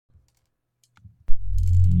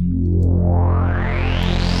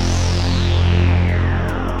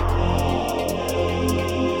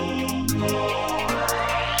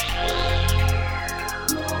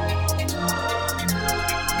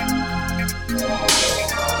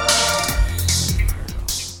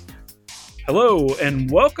Hello,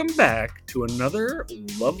 and welcome back to another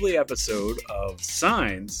lovely episode of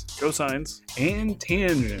Signs Cosines. and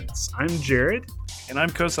Tangents. I'm Jared. And I'm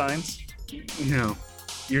cosines. No,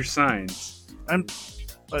 you're Signs.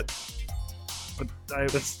 But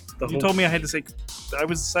That's the you whole. told me I had to say I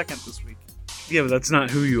was second this week. Yeah, but that's not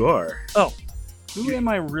who you are. Oh, who am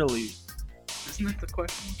I really? Isn't that the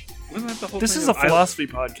question? Wasn't that the whole This thing is a of philosophy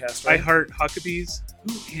podcast, I right? heart Huckabees.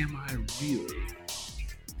 Who am I really?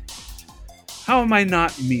 How am I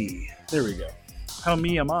not me? There we go. How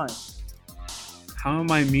me am I? How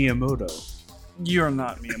am I Miyamoto? You're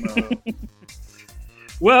not Miyamoto.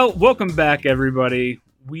 Well, welcome back, everybody.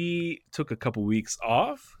 We took a couple weeks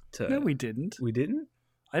off. No, we didn't. We didn't?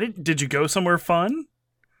 I didn't. Did you go somewhere fun?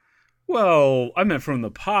 Well, I meant from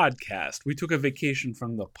the podcast. We took a vacation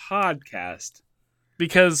from the podcast.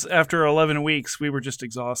 Because after 11 weeks, we were just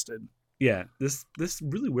exhausted. Yeah, this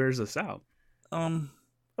really wears us out.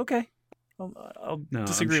 Okay. I'll No,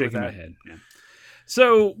 disagree I'm with shaking that. my head. Yeah.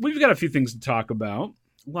 So we've got a few things to talk about.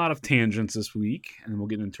 A lot of tangents this week, and then we'll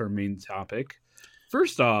get into our main topic.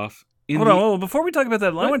 First off, Hold on. Before we talk about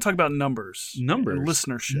that, I want to talk about numbers. Numbers. And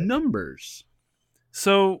listenership. Numbers.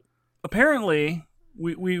 So apparently,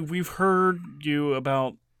 we've heard you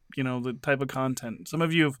about the type of content. Some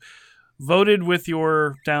of you have voted with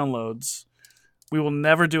your downloads. We will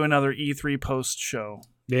never do another E3 post show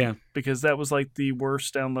Yeah. because that was like the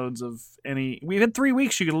worst downloads of any. We had 3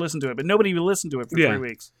 weeks you could listen to it, but nobody even listened to it for Yeah. 3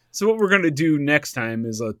 weeks. So what we're going to do next time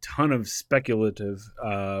is a ton of speculative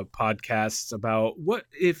podcasts about what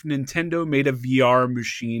if Nintendo made a VR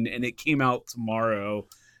machine and it came out tomorrow,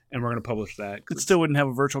 and we're going to publish that. It still wouldn't have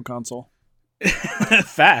a virtual console.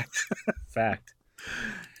 Fact.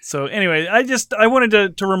 So anyway, I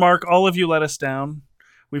wanted to remark, all of you let us down.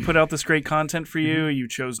 We put out this great content for you. You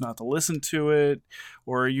chose not to listen to it,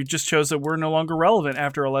 or you just chose that we're no longer relevant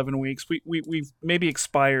after 11 weeks. We've maybe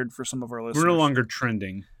expired for some of our listeners. We're no longer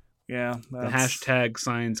trending. Yeah. The hashtag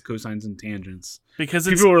signs, cosines, and tangents. Because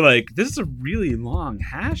it's, People were like, this is a really long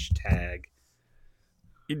hashtag.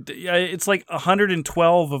 it's like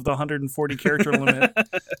 112 of the 140 character limit.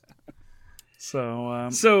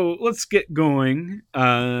 So let's get going.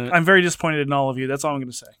 I'm very disappointed in all of you. That's all I'm going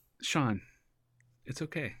to say. Sean, it's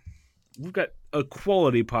okay. We've got a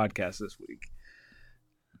quality podcast this week.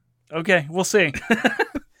 Okay, we'll see.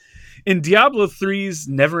 In Diablo 3's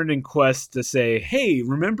never-ending quest to say, hey,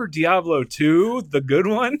 remember Diablo 2, the good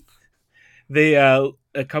one? They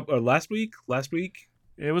last week,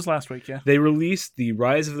 It was last week, yeah. they released the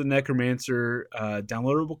Rise of the Necromancer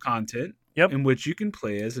downloadable content. Yep. In which you can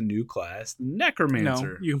play as a new class,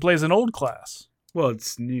 Necromancer. No, you can play as an old class. Well,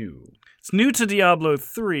 it's new. It's new to Diablo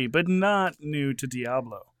 3, but not new to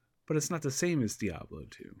Diablo. But it's not the same as Diablo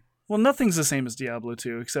 2. Well, nothing's the same as Diablo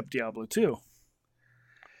 2 except Diablo 2.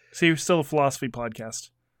 See, you're still a philosophy podcast.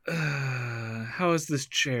 How is this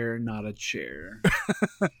chair not a chair?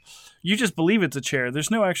 You just believe it's a chair.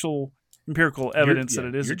 There's no actual empirical evidence that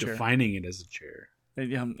it is a chair. You're defining it as a chair.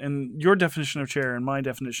 Yeah, and your definition of chair and my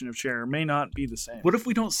definition of chair may not be the same. What if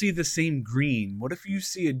we don't see the same green? What if you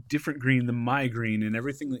see a different green than my green, and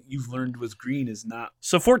everything that you've learned was green is not?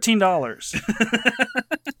 So $14.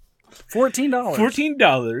 $14.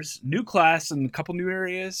 $14, new class and a couple new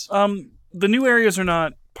areas. The new areas are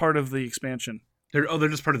not part of the expansion. They're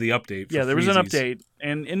just part of the update. Yeah, there was an update,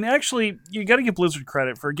 and actually, you got to give Blizzard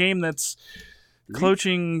credit for a game that's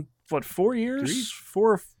coaching 4 years,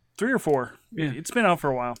 3 or 4. Yeah. It's been out for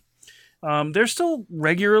a while. They're still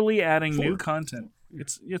regularly adding new content.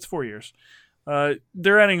 It's 4 years.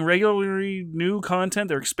 They're adding regularly new content.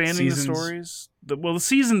 They're expanding the stories. The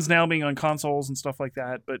seasons now being on consoles and stuff like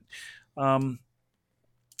that. But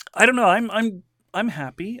I don't know. I'm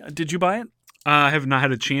happy. Did you buy it? I have not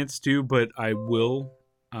had a chance to, but I will.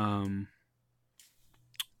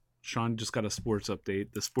 Sean just got a sports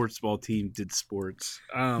update. The sports ball team did sports.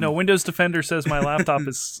 No, Windows Defender says my laptop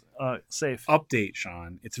is safe. Update,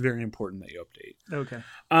 Sean. It's very important that you update. Okay.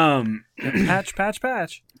 Patch.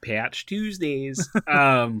 Patch Tuesdays.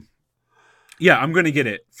 Yeah, I'm going to get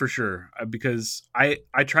it for sure because I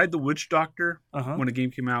tried the Witch Doctor when a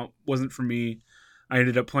game came out. Wasn't for me. I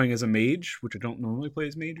ended up playing as a mage, which I don't normally play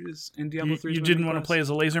as mages in Diablo 3. You didn't want to play as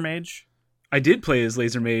a laser mage? I did play as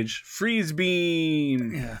laser mage. Freeze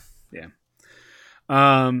beam. Yeah.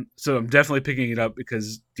 So I'm definitely picking it up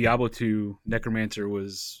because Diablo 2 Necromancer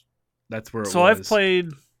that's where it was. So I've played,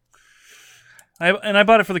 I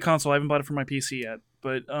bought it for the console. I haven't bought it for my PC yet,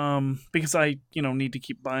 but because I need to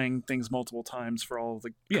keep buying things multiple times for all of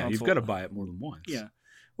the console. You've got to buy it more than once. Yeah.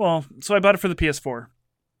 Well, so I bought it for the PS4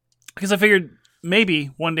 because I figured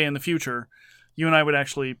maybe one day in the future, you and I would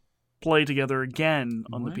actually play together again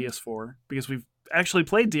on the PS4 because we've actually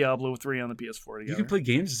played Diablo 3 on the PS4 together. You can play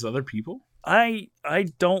games as other people? I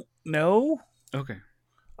don't know. Okay.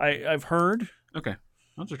 I've heard. Okay.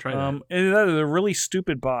 I'll have to try that. And they're really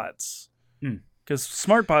stupid bots. Because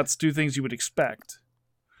smart bots do things you would expect.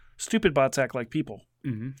 Stupid bots act like people.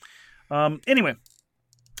 Mm-hmm. Anyway,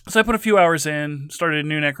 so I put a few hours in, started a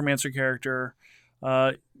new Necromancer character.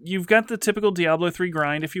 You've got the typical Diablo 3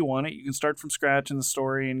 grind if you want it. You can start from scratch in the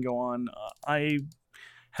story and go on. I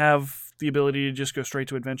have the ability to just go straight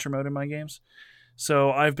to adventure mode in my games.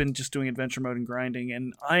 So I've been just doing adventure mode and grinding,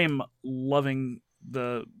 and I am loving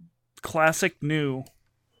the classic new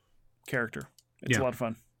character. It's a lot of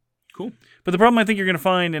fun. Cool. But the problem I think you're going to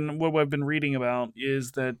find, and what I've been reading about,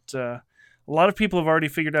 is that a lot of people have already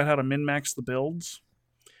figured out how to min-max the builds.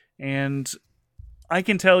 And I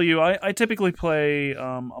can tell you, I typically play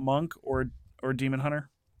a monk or demon hunter.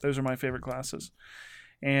 Those are my favorite classes.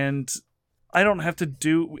 And I don't have to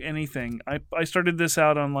do anything. I started this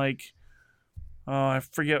out on I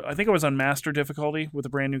forget. I think I was on master difficulty with a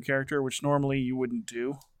brand new character, which normally you wouldn't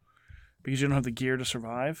do because you don't have the gear to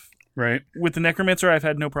survive. Right. With the Necromancer, I've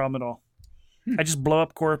had no problem at all. I just blow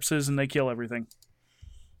up corpses and they kill everything.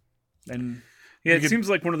 And yeah, it seems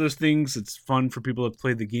like one of those things that's fun for people to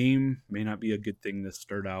play the game. May not be a good thing to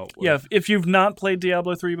start out with. Yeah, if you've not played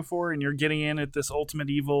Diablo 3 before and you're getting in at this Ultimate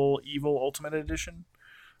Evil Ultimate Edition,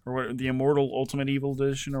 or the Immortal Ultimate Evil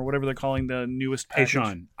Edition, or whatever they're calling the newest package. Hey,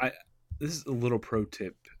 Sean, this is a little pro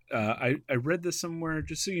tip. I read this somewhere,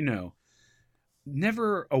 just so you know.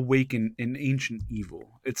 Never awaken an ancient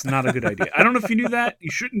evil. It's not a good idea. I don't know if you knew that. You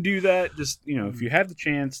shouldn't do that. Just, if you have the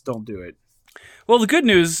chance, don't do it. Well, the good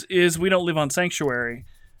news is we don't live on Sanctuary,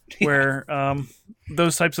 where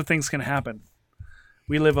those types of things can happen.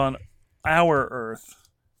 We live on our Earth,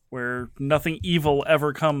 where nothing evil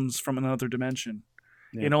ever comes from another dimension.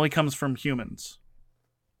 Yeah. It only comes from humans.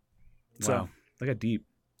 Wow. So, that got deep.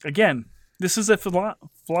 Again, this is a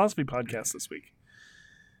philosophy podcast this week.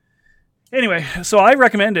 Anyway, so I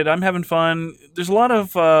recommend it. I'm having fun. There's a lot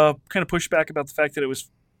of kind of pushback about the fact that it was,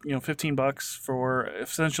 $15 for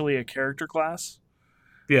essentially a character class.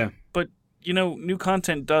 Yeah. But, new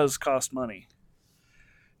content does cost money.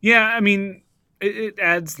 Yeah, I mean, it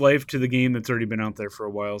adds life to the game that's already been out there for a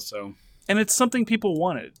while, so. And it's something people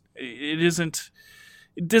wanted. It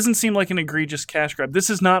doesn't seem like an egregious cash grab. This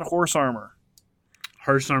is not Horse Armor.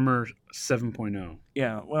 Horse Armor 7.0.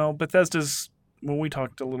 Yeah, well, Bethesda's... Well, we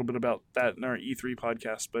talked a little bit about that in our E3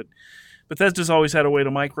 podcast, but Bethesda's always had a way to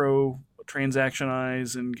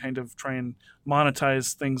micro-transactionize and kind of try and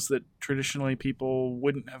monetize things that traditionally people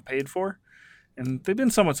wouldn't have paid for. And they've been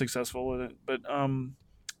somewhat successful at it. But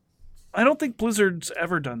I don't think Blizzard's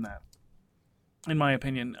ever done that, in my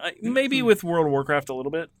opinion. Maybe with World of Warcraft a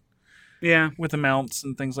little bit. Yeah. With amounts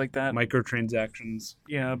and things like that. Microtransactions.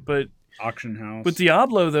 Yeah, but... Auction house. With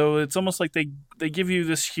Diablo, though, it's almost like they give you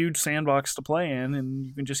this huge sandbox to play in, and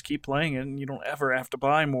you can just keep playing it, and you don't ever have to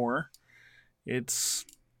buy more. It's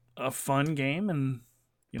a fun game, and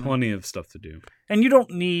plenty of stuff to do. And you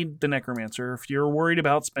don't need the Necromancer. If you're worried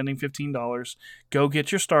about spending $15, go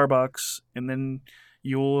get your Starbucks, and then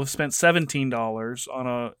you'll have spent $17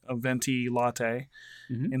 on a venti latte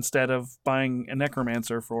instead of buying a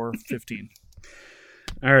Necromancer for $15.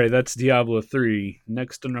 All right, that's Diablo 3.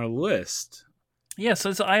 Next on our list. Yeah,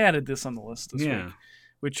 so I added this on the list this week,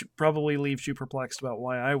 which probably leaves you perplexed about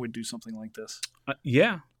why I would do something like this.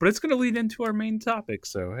 Yeah, but it's going to lead into our main topic,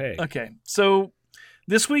 so hey. Okay, so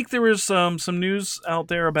this week there was some news out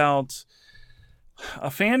there about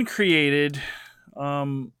a fan-created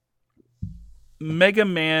Mega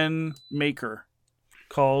Man Maker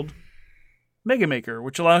called Mega Maker,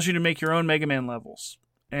 which allows you to make your own Mega Man levels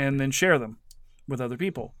and then share them with other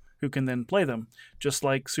people who can then play them, just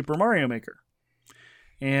like Super Mario Maker.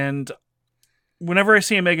 And whenever I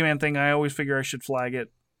see a Mega Man thing, I always figure I should flag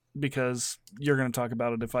it because you're going to talk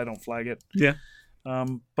about it if I don't flag it. Yeah.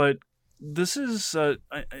 But this is...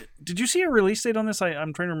 did you see a release date on this?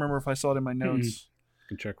 I'm trying to remember if I saw it in my notes. I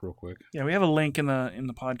can check real quick. Yeah, we have a link in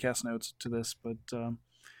the podcast notes to this, but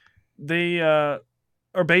they are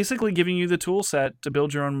basically giving you the tool set to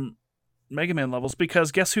build your own Mega Man levels,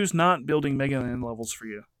 because guess who's not building Mega Man levels for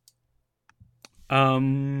you?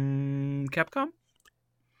 Capcom?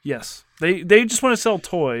 Yes. They just want to sell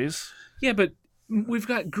toys. Yeah, but we've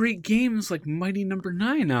got great games like Mighty Number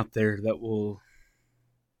 9 out there that will...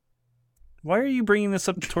 Why are you bringing this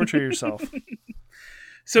up to torture yourself?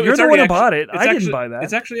 So you're the one who bought it. I didn't buy that.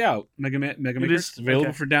 It's actually out. Mega Maker. It's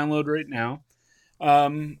available for download right now.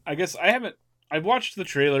 I guess I've watched the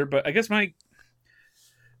trailer, but I guess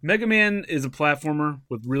Mega Man is a platformer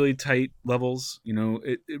with really tight levels. You know,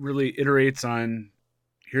 it really iterates on,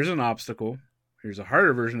 here's an obstacle, here's a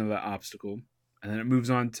harder version of that obstacle, and then it moves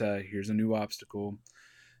on to, here's a new obstacle.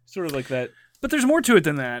 Sort of like that. But there's more to it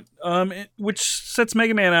than that, which sets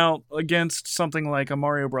Mega Man out against something like a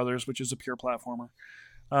Mario Brothers, which is a pure platformer,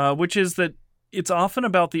 which is that it's often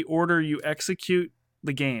about the order you execute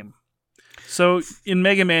the game. So in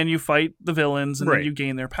Mega Man, you fight the villains and then you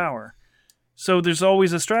gain their power. So there's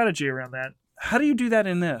always a strategy around that. How do you do that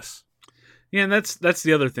in this? Yeah, and that's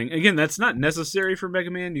the other thing. Again, that's not necessary for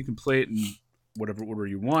Mega Man. You can play it in whatever order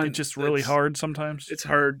you want. It's just really hard sometimes. It's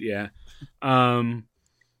hard, yeah.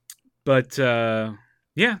 But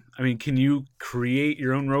yeah, I mean, can you create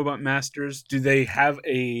your own Robot Masters? Do they have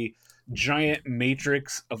a giant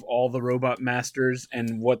matrix of all the Robot Masters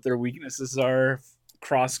and what their weaknesses are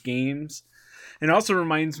across games? It also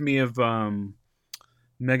reminds me of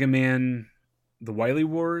Mega Man, the Wily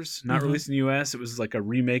Wars, not released in the US. It was like a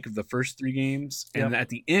remake of the first 3 games. And at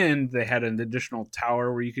the end, they had an additional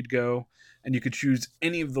tower where you could go, and you could choose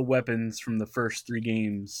any of the weapons from the first 3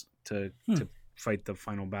 games to fight the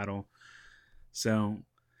final battle. So,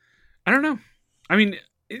 I don't know. I mean,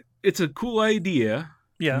 it's a cool idea.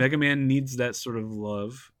 Yeah. Mega Man needs that sort of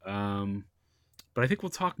love. But I think we'll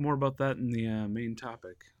talk more about that in the main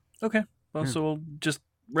topic. Okay. Well, so we'll just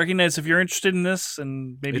recognize if you're interested in this,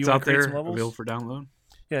 and maybe it's you want out to create there, some levels. available for download.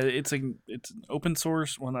 Yeah, it's an open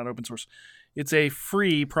source. Well, not open source. It's a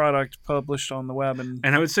free product published on the web, and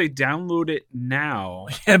I would say download it now.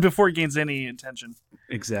 Yeah, before it gains any attention.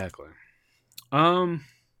 Exactly.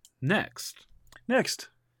 Next,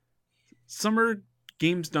 Summer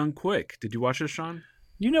Games Done Quick. Did you watch this, Sean?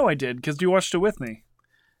 You know I did, because you watched it with me.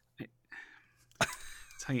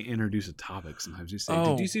 That's how you introduce a topic. Sometimes you say,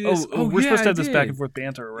 "Did you see this?" We're supposed to have this back and forth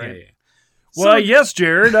banter, right? Yeah. Well, yes,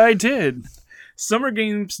 Jared, I did. Summer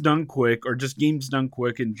Games Done Quick, or just Games Done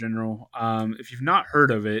Quick in general, if you've not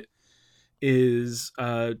heard of it, is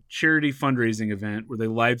a charity fundraising event where they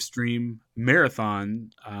live stream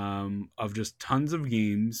marathon of just tons of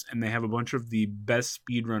games, and they have a bunch of the best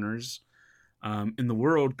speedrunners in the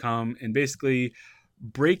world come and basically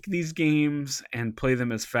break these games and play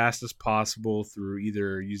them as fast as possible through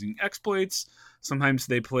either using exploits. Sometimes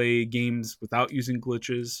they play games without using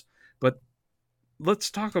glitches. But let's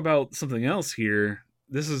talk about something else here.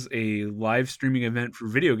 This is a live streaming event for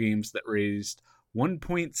video games that raised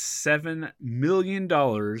 $1.7 million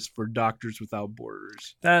for Doctors Without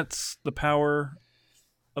Borders. That's the power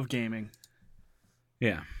of gaming.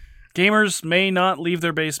 Yeah. Gamers may not leave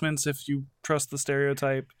their basements, if you trust the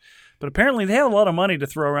stereotype, but apparently they have a lot of money to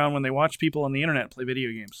throw around when they watch people on the internet play video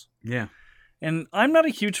games. Yeah. And I'm not a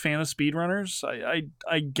huge fan of speedrunners.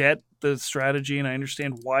 I get the strategy, and I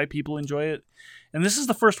understand why people enjoy it. And this is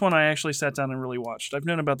the first one I actually sat down and really watched. I've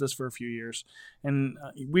known about this for a few years. And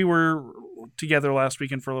we were together last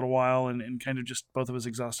weekend for a little while, and kind of just both of us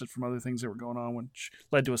exhausted from other things that were going on, which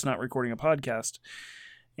led to us not recording a podcast.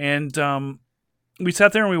 And we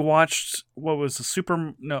sat there and we watched we watched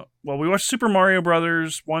Super Mario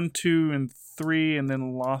Brothers 1, 2, and 3, and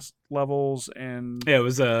then Lost Levels, and it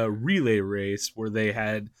was a relay race where they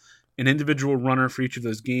had an individual runner for each of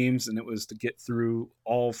those games, and it was to get through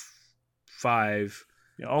all 5.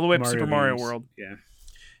 Yeah, all the way up to Super Mario World. Yeah.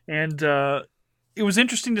 And it was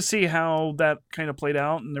interesting to see how that kind of played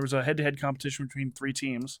out, and there was a head-to-head competition between 3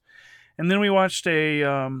 teams. And then we watched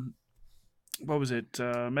a what was it?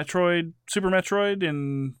 Super Metroid,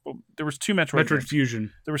 and there was 2 Metroid. Metroid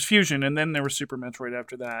Fusion. There was Fusion, and then there was Super Metroid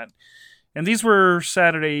after that. And these were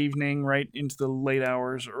Saturday evening, right into the late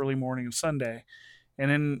hours, early morning of Sunday.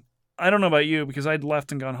 And then, I don't know about you, because I'd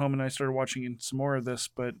left and gone home and I started watching some more of this,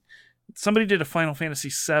 but somebody did a Final Fantasy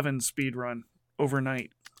VII speed run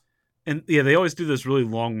overnight. And yeah, they always do those really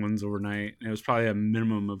long ones overnight. And it was probably a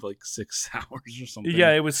minimum of like 6 hours or something.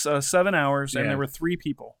 Yeah, it was 7 hours, and there were 3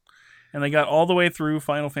 people. And they got all the way through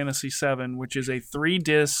Final Fantasy VII, which is a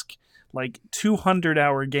 3-disc, like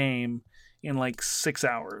 200-hour game in like 6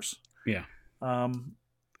 hours. Yeah.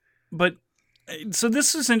 But so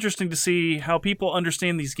this is interesting to see how people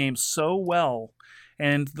understand these games so well,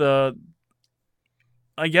 and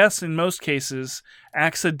I guess in most cases,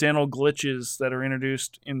 accidental glitches that are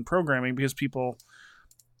introduced in programming, because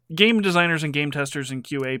game designers and game testers and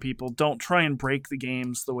QA people don't try and break the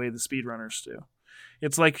games the way the speedrunners do.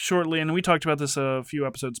 It's like shortly, and we talked about this a few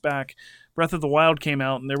episodes back, Breath of the Wild came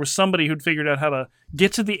out, and there was somebody who'd figured out how to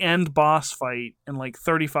get to the end boss fight in like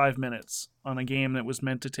 35 minutes on a game that was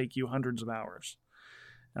meant to take you hundreds of hours.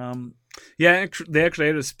 Yeah, they actually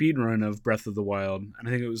had a speed run of Breath of the Wild, and I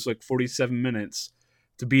think it was like 47 minutes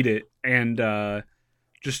to beat it. And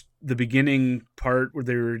just the beginning part where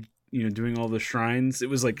they were, doing all the shrines. It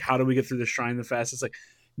was like, how do we get through the shrine the fastest? Like,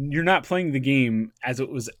 you're not playing the game as it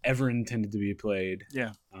was ever intended to be played.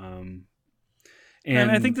 Yeah. And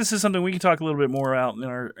I think this is something we can talk a little bit more about in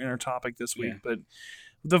our topic this week. Yeah. But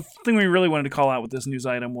the thing we really wanted to call out with this news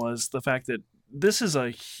item was the fact that this is a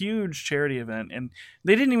huge charity event, and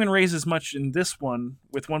they didn't even raise as much in this one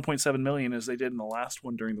with 1.7 million as they did in the last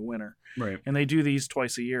one during the winter. Right. And they do these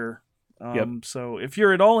twice a year. So if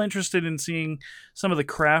you're at all interested in seeing some of the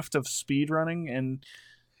craft of speedrunning and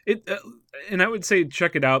I would say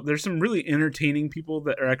check it out. There's some really entertaining people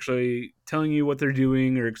that are actually telling you what they're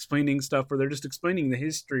doing or explaining stuff, or they're just explaining the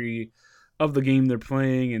history of the game they're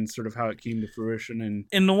playing and sort of how it came to fruition.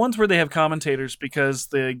 And the ones where they have commentators, because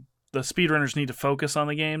the speedrunners need to focus on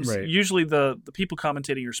the games. Right. Usually the people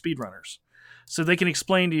commentating are speedrunners. So they can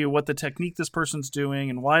explain to you what the technique this person's doing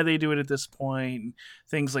and why they do it at this point, and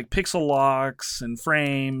things like pixel locks and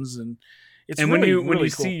frames, and it's when you cool.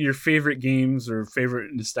 See your favorite games or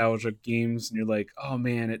favorite nostalgic games, and you're like, oh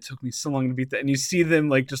man, it took me so long to beat that, and you see them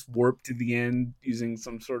like just warp to the end using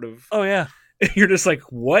some sort of you're just like,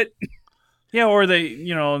 what? Yeah, or they,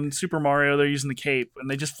 in Super Mario they're using the cape and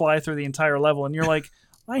they just fly through the entire level, and you're like,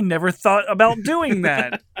 I never thought about doing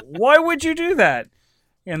that. Why would you do that?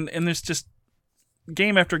 And there's just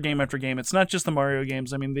game after game after game. It's not just the Mario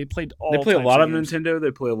games. I mean, they play a lot of Nintendo.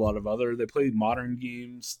 They play a lot of they play modern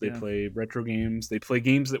games. They play retro games. They play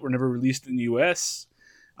games that were never released in the US.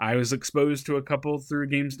 I was exposed to a couple through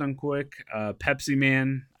Games Done Quick. Pepsi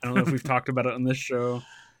Man. I don't know if we've talked about it on this show.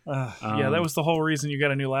 That was the whole reason you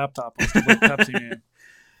got a new laptop, was to play Pepsi Man.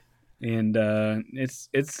 And it's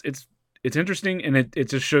interesting, and it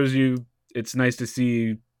just shows you it's nice to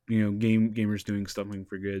see gamers doing something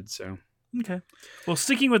for good. So okay, well,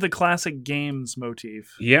 sticking with the classic games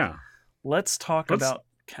motif, let's talk about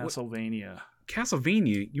Castlevania.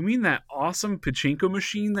 Castlevania? You mean that awesome pachinko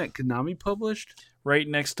machine that Konami published? Right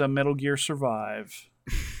next to Metal Gear Survive.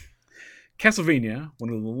 Castlevania,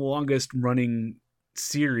 one of the longest running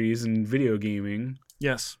series in video gaming.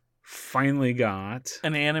 Yes. Finally got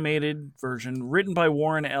an animated version written by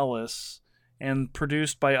Warren Ellis and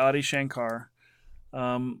produced by Adi Shankar,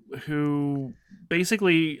 who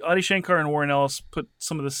basically Adi Shankar and Warren Ellis put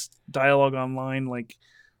some of this dialogue online like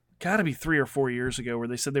gotta be 3 or 4 years ago, where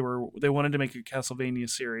they said they wanted to make a Castlevania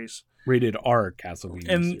series. Rated R Castlevania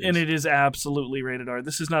series. And it is absolutely rated R.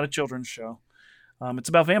 This is not a children's show. It's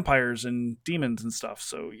about vampires and demons and stuff,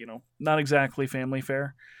 so not exactly family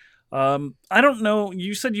fare. I don't know.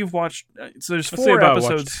 You said you've watched. So there's 4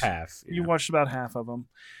 episodes. Half. Yeah. You watched about half of them.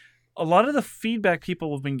 A lot of the feedback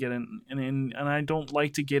people have been getting, and I don't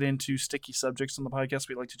like to get into sticky subjects on the podcast.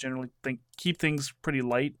 We like to generally keep things pretty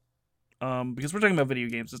light, because we're talking about video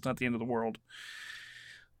games. It's not the end of the world.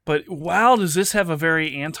 But wow, does this have a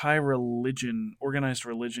very anti-religion, organized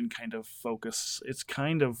religion kind of focus? It's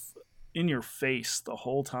kind of in your face the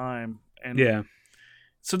whole time, and yeah.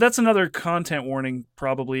 So that's another content warning,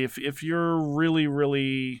 probably. If you're really,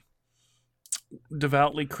 really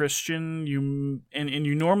devoutly Christian, you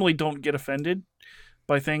normally don't get offended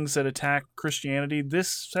by things that attack Christianity,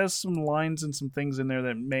 this has some lines and some things in there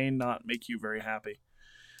that may not make you very happy.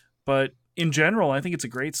 But in general, I think it's a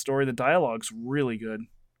great story. The dialogue's really good.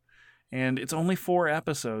 And it's only 4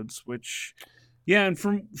 episodes, which... Yeah, and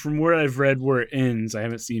from where I've read where it ends, I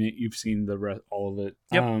haven't seen it. You've seen all of it.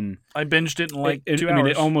 Yep. I binged it in 2 hours. I mean,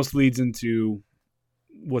 it almost leads into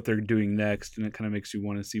what they're doing next, and it kind of makes you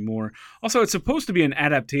want to see more. Also, it's supposed to be an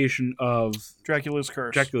adaptation of Dracula's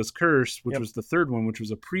Curse. Which was the 3rd one, which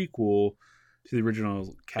was a prequel to the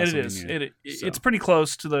original Castlevania. And it is. It's pretty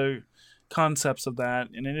close to the concepts of that,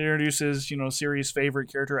 and it introduces, Siri's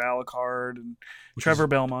favorite character, Alucard, and Trevor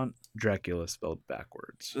Belmont. Dracula spelled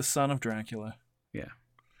backwards. The son of Dracula.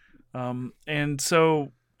 Yeah. And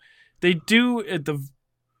so they do at the.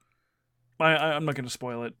 I'm not going to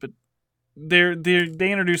spoil it, but they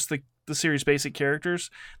introduce the series' basic characters.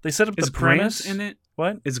 They set up the premise. Grant in it?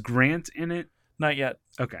 What? Is Grant in it? Not yet.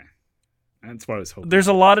 Okay. That's what I was hoping. There's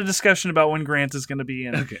a lot of discussion about when Grant is going to be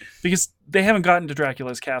in it. Okay. Because they haven't gotten to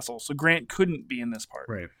Dracula's castle, so Grant couldn't be in this part.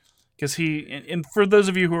 Right. Because and for those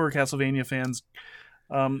of you who are Castlevania fans,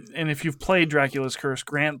 and if you've played Dracula's Curse,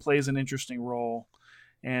 Grant plays an interesting role.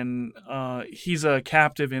 And he's a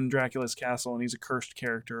captive in Dracula's castle, and he's a cursed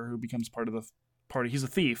character who becomes part of the party. He's a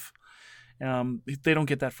thief. They don't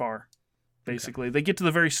get that far, basically. Okay. They get to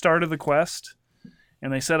the very start of the quest,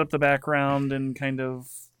 and they set up the background and kind of...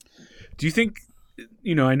 Do you think...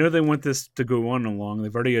 I know they want this to go on along.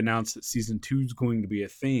 They've already announced that Season 2 is going to be a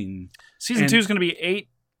thing. Season 2 is going to be 8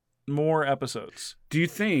 more episodes. Do you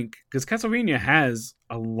think... Because Castlevania has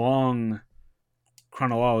a long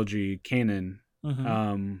chronology canon,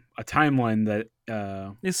 a timeline that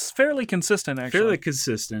is fairly consistent. Actually, fairly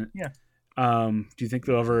consistent. Yeah. Do you think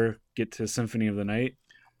they'll ever get to Symphony of the Night?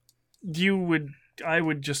 I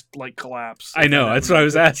would just like collapse. I know. That's what I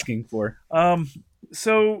was asking for.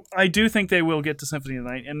 So I do think they will get to Symphony of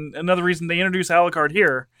the Night, and another reason they introduce Alucard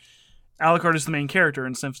here. Alucard is the main character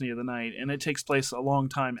in Symphony of the Night, and it takes place a long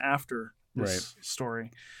time after this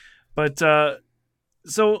story. But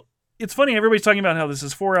so it's funny. Everybody's talking about how this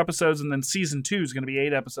is 4 episodes, and then season 2 is going to be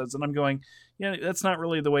 8 episodes, and I'm going, yeah, that's not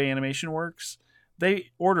really the way animation works.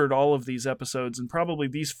 They ordered all of these episodes, and probably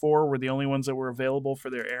these 4 were the only ones that were available for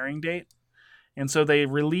their airing date. And so they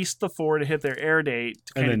released the 4 to hit their air date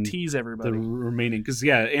to kind of tease everybody. The remaining, because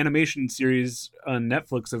animation series on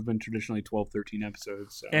Netflix have been traditionally 12, 13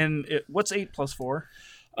 episodes. So. And what's 8 plus 4?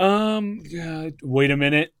 Wait a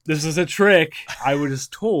minute. This is a trick. I was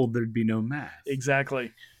told there'd be no math.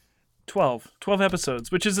 Exactly. 12 episodes,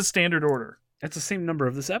 which is a standard order. That's the same number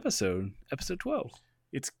of this episode 12.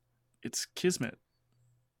 It's Kismet,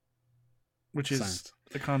 which is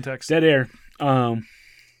the context. Dead air.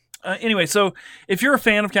 Anyway, so if you're a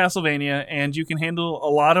fan of Castlevania and you can handle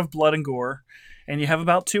a lot of blood and gore, and you have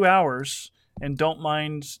about 2 hours and don't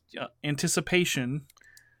mind anticipation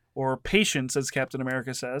or patience, as Captain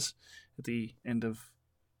America says at the end of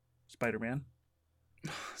Spider-Man.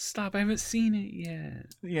 Stop, I haven't seen it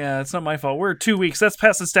yet. Yeah, it's not my fault. We're 2 weeks. That's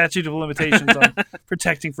past the statute of limitations on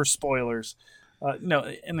protecting for spoilers.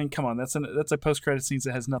 No, and then come on, that's a post-credit scene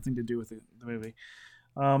that has nothing to do with the movie.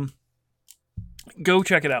 Go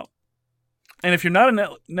check it out. And if you're not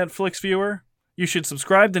a Netflix viewer, you should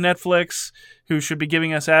subscribe to Netflix, who should be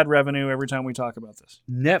giving us ad revenue every time we talk about this.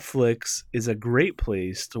 Netflix is a great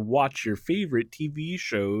place to watch your favorite TV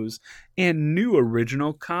shows and new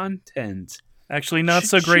original content. Actually, not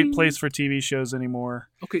so great place for TV shows anymore.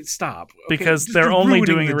 Okay, stop. Because they're only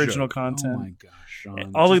doing original content. Oh my gosh,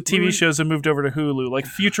 Sean. All the TV shows have moved over to Hulu. Like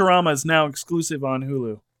Futurama is now exclusive on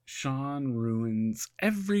Hulu. Sean ruins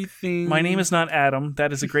everything. My Name Is Not Adam.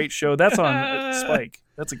 That is a great show. That's on Spike.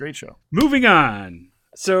 That's a great show. Moving on.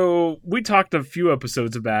 So we talked a few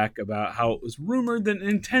episodes back about how it was rumored that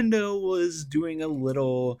Nintendo was doing a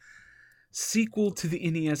little sequel to the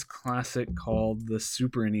NES Classic called the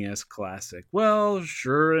Super NES Classic. Well,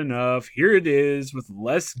 sure enough, here it is with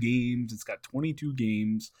less games. It's got 22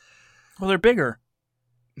 games. Well, they're bigger.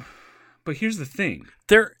 But here's the thing.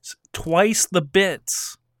 They're twice the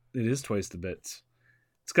bits. It is twice the bits.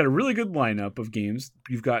 It's got a really good lineup of games.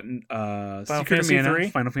 You've gotten Secret of Mana,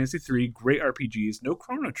 Final Fantasy 3, great RPGs, no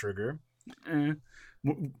Chrono Trigger.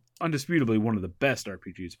 Undisputably one of the best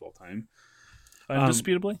RPGs of all time.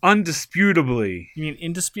 Undisputably? Undisputably. You mean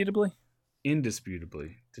indisputably?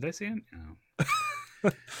 Indisputably. Did I say it?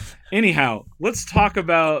 No. Anyhow, let's talk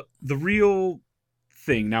about the real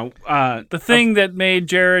thing. Now, the thing that made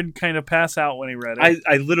Jared kind of pass out when he read it.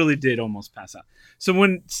 I literally did almost pass out. So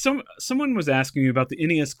when someone was asking me about the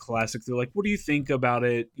NES Classic, they're like, what do you think about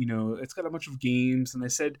it? You know, it's got a bunch of games. And I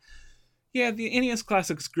said, yeah, the NES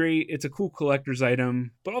Classic's great. It's a cool collector's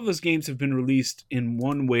item. But all those games have been released in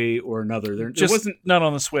one way or another. There wasn't not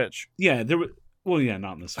on the Switch. Yeah, not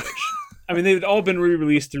on the Switch. I mean, they've all been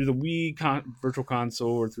re-released through the Wii Virtual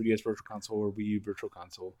Console or 3DS Virtual Console or Wii U Virtual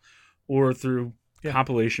Console or through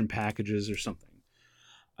compilation packages or something.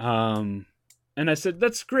 And I said,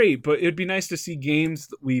 that's great, but it'd be nice to see games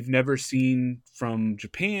that we've never seen from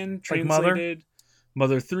Japan translated. Like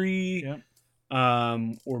Mother 3,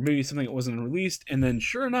 or maybe something that wasn't released. And then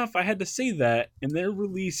sure enough, I had to say that, and they're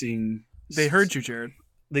releasing... They heard you, Jared.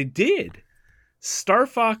 They did. Star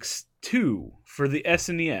Fox 2 for the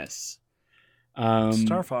SNES.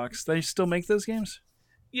 Star Fox, they still make those games?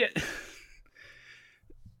 Yeah.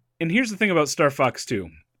 And here's the thing about Star Fox 2.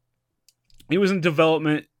 It was in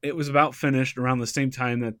development. It was about finished around the same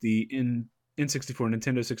time that the N64,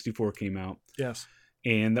 Nintendo 64 came out. Yes.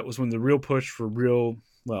 And that was when the real push for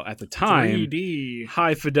at the time, 3D.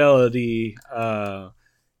 High fidelity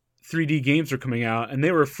 3D games were coming out. And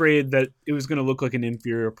they were afraid that it was going to look like an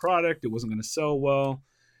inferior product. It wasn't going to sell well.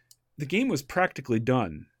 The game was practically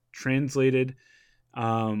done, translated.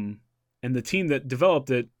 And the team that developed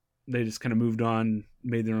it, they just kind of moved on,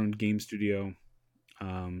 made their own game studio.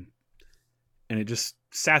 And it just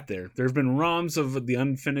sat there. There have been ROMs of the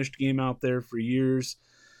unfinished game out there for years.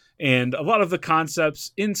 And a lot of the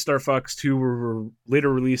concepts in Star Fox 2 were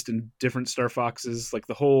later released in different Star Foxes. Like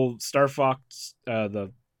the whole Star Fox,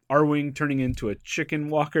 the R-Wing turning into a chicken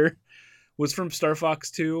walker was from Star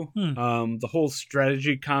Fox 2. The whole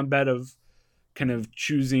strategy combat of kind of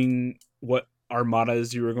choosing what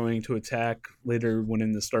armadas you were going to attack later went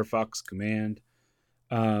in the Star Fox Command.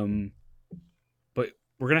 But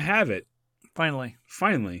We're going to have it. Finally.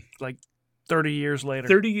 Like 30 years later.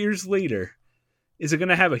 30 years later. Is it going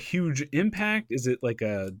to have a huge impact? Is it like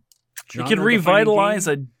a genre? It can revitalize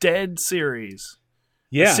a dead series.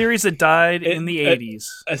 Yeah. A series that died in the 80s.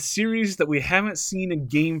 A series that we haven't seen a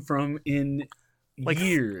game from in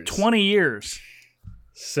years. 20 years.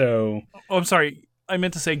 So. Oh, I'm sorry. I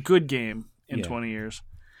meant to say good game in 20 years.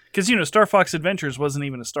 Because, Star Fox Adventures wasn't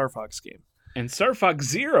even a Star Fox game. And Star Fox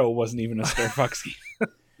Zero wasn't even a Star Fox game.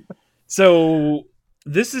 So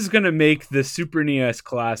this is going to make the Super NES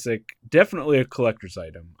Classic definitely a collector's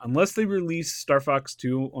item. Unless they release Star Fox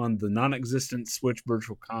 2 on the non-existent Switch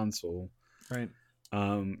Virtual Console. Right.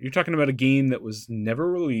 You're talking about a game that was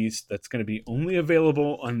never released that's going to be only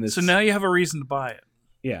available on this. So now you have a reason to buy it.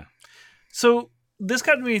 Yeah. So this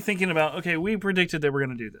got me thinking about, okay, we predicted that we're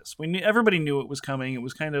going to do this. Everybody knew it was coming. It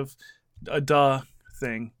was kind of a duh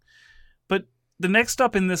thing. But the next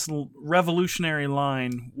up in this revolutionary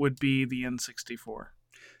line would be the N64.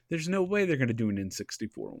 There's no way they're going to do an N64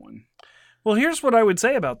 one. Well, here's what I would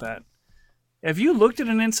say about that. Have you looked at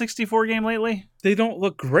an N64 game lately? They don't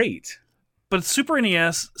look great. But Super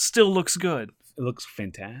NES still looks good. It looks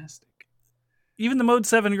fantastic. Even the Mode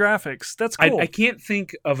 7 graphics, that's cool. I can't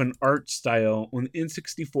think of an art style on the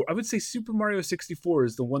N64. I would say Super Mario 64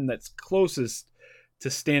 is the one that's closest to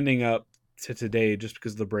standing up to today just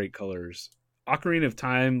because of the bright colors. Ocarina of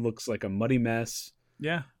Time looks like a muddy mess.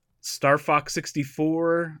 Yeah. Star Fox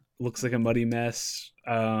 64 looks like a muddy mess.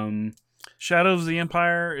 Shadows of the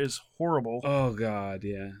Empire is horrible. Oh God,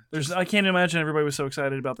 yeah. I can't imagine everybody was so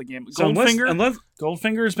excited about the game. So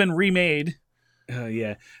Goldfinger has been remade.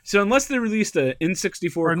 Yeah. So unless they released an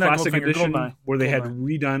N64 Classic Edition where they had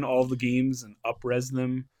redone all the games and up-res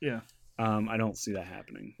them, I don't see that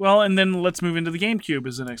happening. Well, and then let's move into the GameCube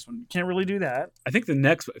as the next one. You can't really do that. I think the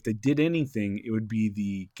next, if they did anything, it would be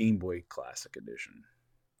the Game Boy Classic Edition.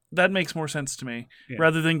 That makes more sense to me,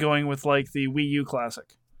 rather than going with like the Wii U Classic.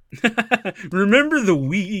 Remember the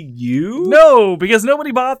Wii U? No, because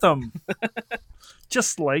nobody bought them.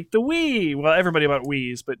 Just like the Wii. Well, everybody bought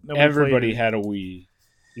Wiis, but everybody had a Wii.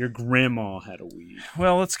 Your grandma had a Wii.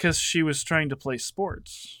 Well, that's because she was trying to play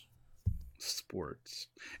sports.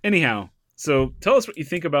 Anyhow, so tell us what you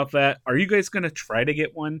think about that. Are you guys going to try to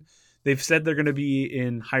get one? They've said they're going to be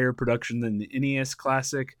in higher production than the NES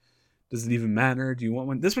Classic. Does it even matter? Do you want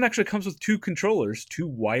one? This one actually comes with two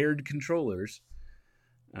wired controllers.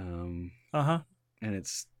 And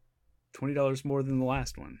it's $20 more than the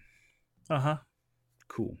last one.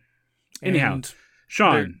 Cool. Anyhow, and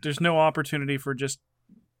Sean, there's no opportunity for just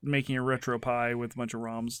making a RetroPie with a bunch of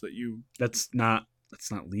ROMs that you. That's not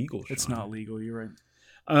legal. Sean. It's not legal. You're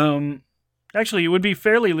right. Actually, it would be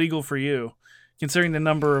fairly legal for you, considering the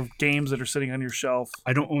number of games that are sitting on your shelf.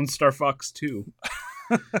 I don't own Star Fox 2.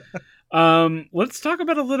 Let's talk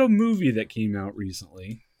about a little movie that came out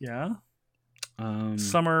recently. Yeah.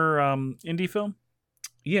 Summer indie film?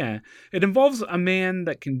 Yeah. It involves a man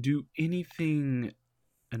that can do anything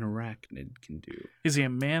an arachnid can do. Is he a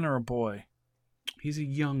man or a boy? He's a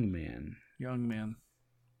young man. Young man.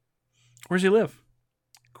 Where's he live?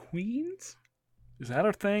 Queens? Is that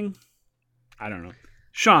a thing? I don't know.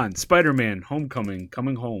 Sean, Spider-Man Homecoming,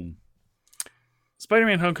 coming home.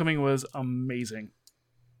 Spider-Man Homecoming was amazing.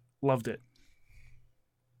 Loved it.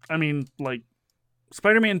 I mean, like,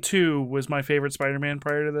 Spider-Man 2 was my favorite Spider-Man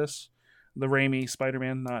prior to this. The Raimi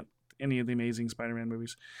Spider-Man, not any of the Amazing Spider-Man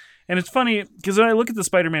movies. And it's funny, because when I look at the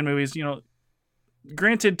Spider-Man movies,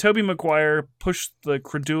 granted, Tobey Maguire pushed the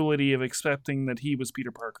credulity of accepting that he was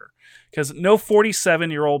Peter Parker. Because no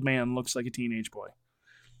 47-year-old man looks like a teenage boy.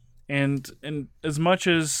 And as much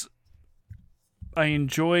as I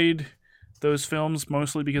enjoyed those films,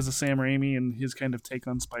 mostly because of Sam Raimi and his kind of take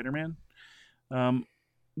on Spider-Man,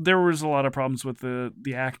 there was a lot of problems with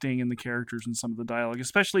the acting and the characters and some of the dialogue,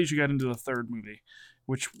 especially as you got into the third movie,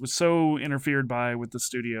 which was so interfered by with the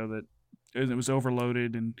studio that it was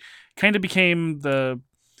overloaded and kind of became the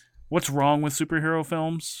what's wrong with superhero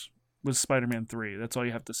films was Spider-Man 3. That's all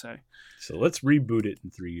you have to say. So let's reboot it in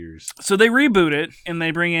 3 years. So they reboot it and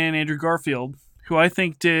they bring in Andrew Garfield, who I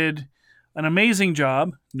think did an amazing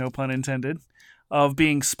job, no pun intended, of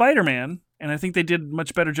being Spider-Man. And I think they did a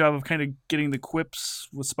much better job of kind of getting the quips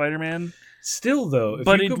with Spider-Man. Still, though.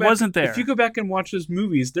 Wasn't there. If you go back and watch those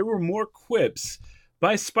movies, there were more quips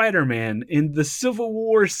by Spider-Man in the Civil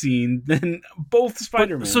War scene than both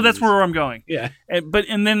Spider-Man So that's where I'm going. Yeah.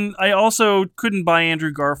 And then I also couldn't buy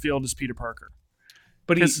Andrew Garfield as Peter Parker.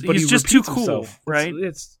 But he's just too cool, himself. right?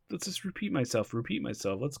 Let's just repeat myself.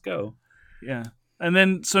 Let's go. Yeah. And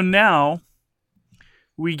then, so now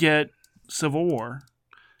we get Civil War.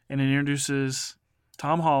 And it introduces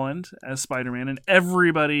Tom Holland as Spider-Man, and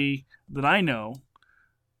everybody that I know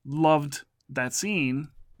loved that scene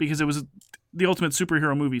because it was the ultimate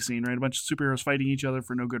superhero movie scene, right? A bunch of superheroes fighting each other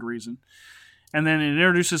for no good reason. And then it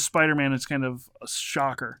introduces Spider-Man. It's kind of a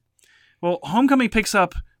shocker. Well, Homecoming picks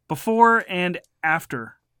up before and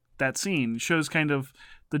after that scene. It shows kind of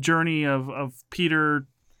the journey of Peter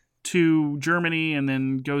to Germany and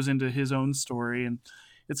then goes into his own story. And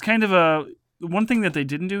it's kind of one thing that they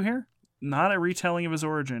didn't do here, not a retelling of his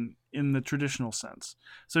origin in the traditional sense.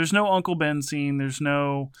 So there's no Uncle Ben scene. There's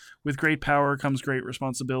no with great power comes great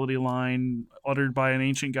responsibility line uttered by an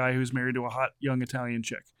ancient guy who's married to a hot young Italian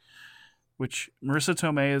chick, which Marissa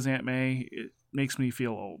Tomei as Aunt May, it makes me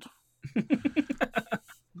feel old.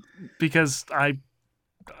 Because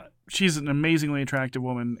she's an amazingly attractive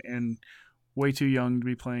woman and way too young to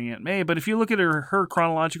be playing Aunt May. But if you look at her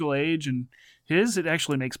chronological age and his, it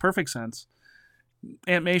actually makes perfect sense.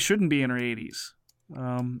 Aunt May shouldn't be in her 80s.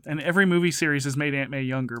 And every movie series has made Aunt May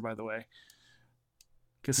younger, by the way.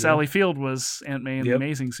 Because Sally Field was Aunt May in the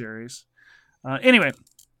Amazing series. Anyway,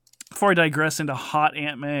 before I digress into hot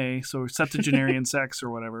Aunt May, so septuagenarian sex or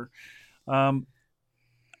whatever,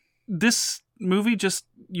 this movie just,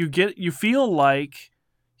 you feel like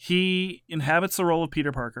he inhabits the role of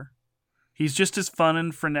Peter Parker. He's just as fun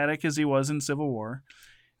and frenetic as he was in Civil War.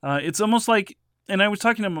 It's almost like, and I was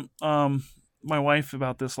talking to my wife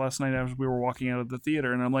about this last night as we were walking out of the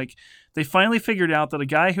theater, and I'm like, they finally figured out that a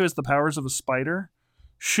guy who has the powers of a spider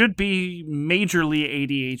should be majorly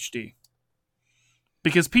ADHD.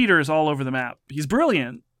 Because Peter is all over the map. He's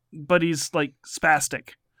brilliant, but he's like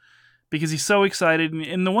spastic. Because he's so excited.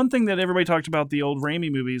 And the one thing that everybody talked about the old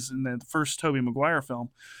Raimi movies in the first Tobey Maguire film,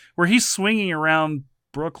 where he's swinging around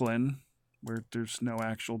Brooklyn, where there's no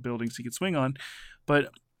actual buildings he could swing on, but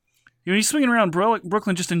he's swinging around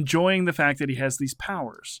Brooklyn just enjoying the fact that he has these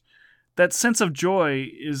powers. That sense of joy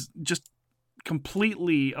is just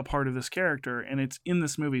completely a part of this character, and it's in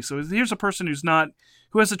this movie. So here's a person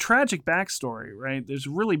who has a tragic backstory, right? There's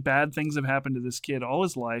really bad things have happened to this kid all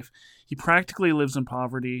his life. He practically lives in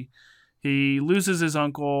poverty. He loses his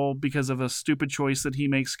uncle because of a stupid choice that he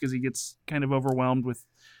makes because he gets kind of overwhelmed with,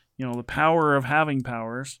 the power of having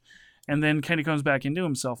powers, and then kind of comes back into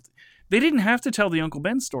himself. They didn't have to tell the Uncle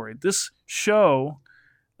Ben story. This show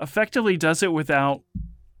effectively does it without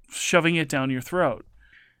shoving it down your throat.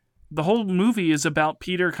 The whole movie is about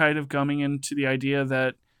Peter kind of coming into the idea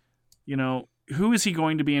that, who is he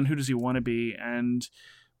going to be and who does he want to be? And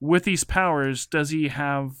with these powers, does he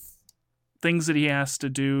have things that he has to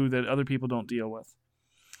do that other people don't deal with?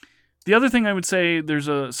 The other thing I would say, there's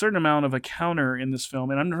a certain amount of a counter in this film,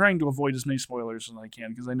 and I'm trying to avoid as many spoilers as I can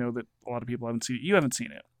because I know that a lot of people haven't seen it. You haven't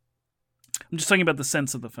seen it. I'm just talking about the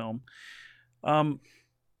sense of the film.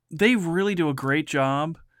 They really do a great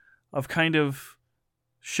job of kind of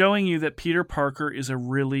showing you that Peter Parker is a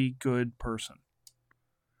really good person.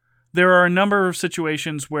 There are a number of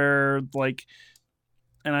situations where,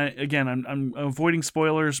 I'm avoiding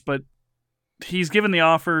spoilers, but he's given the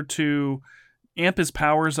offer to amp his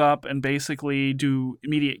powers up and basically do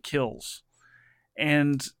immediate kills.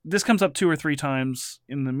 And this comes up 2 or 3 times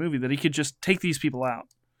in the movie that he could just take these people out.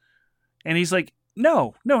 And he's like,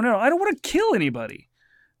 no, I don't want to kill anybody.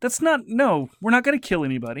 We're not going to kill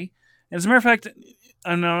anybody. And as a matter of fact,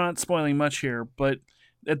 I'm not spoiling much here, but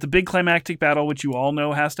at the big climactic battle, which you all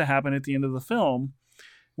know has to happen at the end of the film,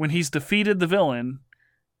 when he's defeated the villain,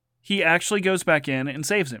 he actually goes back in and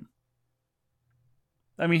saves him.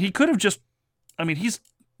 I mean, he could have he's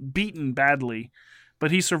beaten badly,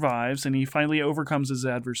 but he survives and he finally overcomes his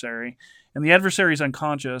adversary. And the adversary is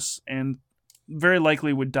unconscious and very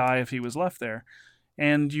likely would die if he was left there.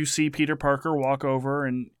 And you see Peter Parker walk over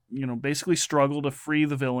and, basically struggle to free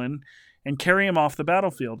the villain and carry him off the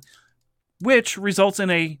battlefield, which results in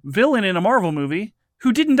a villain in a Marvel movie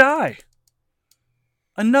who didn't die.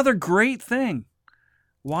 Another great thing.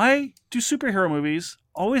 Why do superhero movies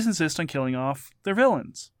always insist on killing off their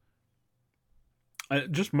villains?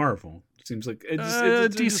 Just Marvel. It seems like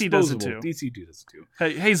DC does it too. DC does it too.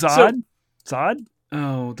 Hey, Zod? Zod?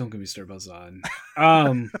 Oh, don't get me started about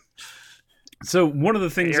Zod. So one of the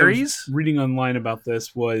things I was reading online about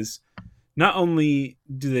this was not only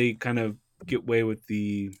do they kind of get away with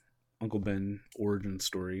the Uncle Ben origin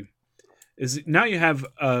story, is now you have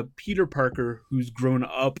Peter Parker who's grown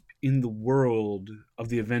up in the world of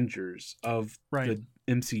the Avengers, of the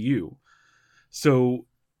MCU. So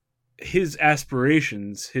his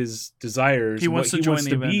aspirations, his desires, what he wants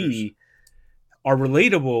to be are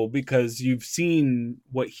relatable because you've seen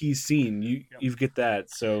what he's seen. You get that.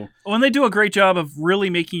 So and they do a great job of really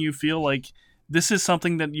making you feel like this is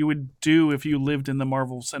something that you would do if you lived in the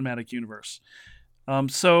Marvel Cinematic Universe.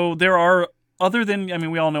 So there are, other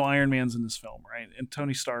than, we all know Iron Man's in this film, right? And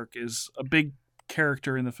Tony Stark is a big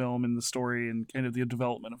character in the film, in the story, and kind of the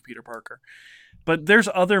development of Peter Parker. But there's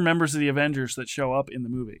other members of the Avengers that show up in the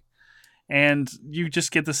movie. And you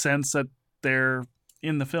just get the sense that they're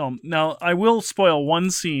in the film. Now, I will spoil one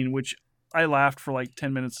scene, which I laughed for like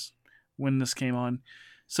 10 minutes when this came on.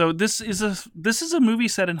 So this is a movie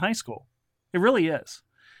set in high school. It really is.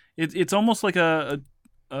 It's almost like a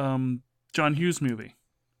John Hughes movie.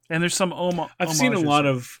 And there's some I've seen a lot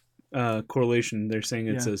of correlation. They're saying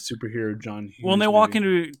it's a superhero John Hughes. Well, and they walk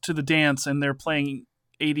into the dance and they're playing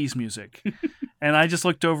 80s music. And I just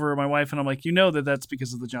looked over at my wife and I'm like, that's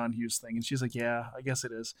because of the John Hughes thing. And she's like, yeah, I guess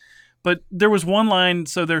it is. But there was one line.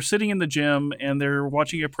 So they're sitting in the gym and they're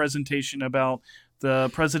watching a presentation about the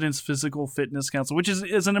President's Physical Fitness Council, which is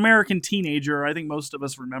as an American teenager, I think most of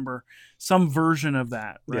us remember some version of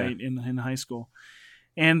that, right, in high school.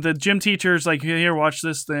 And the gym teacher's like, here, watch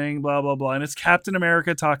this thing, blah, blah, blah. And it's Captain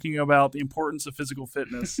America talking about the importance of physical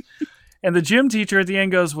fitness. And the gym teacher at the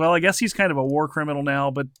end goes, well, I guess he's kind of a war criminal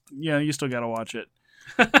now, but you still got to watch it.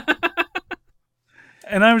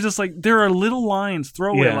 And I was just like, there are little lines,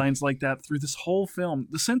 throwaway lines like that through this whole film.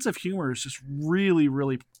 The sense of humor is just really,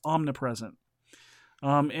 really omnipresent.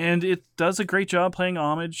 And it does a great job paying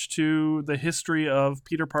homage to the history of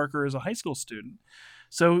Peter Parker as a high school student.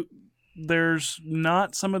 So there's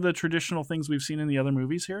not some of the traditional things we've seen in the other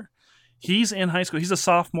movies here. He's in high school. He's a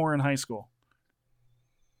sophomore in high school.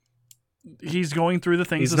 He's going through the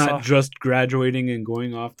things. He's not just graduating and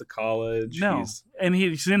going off to college. No, and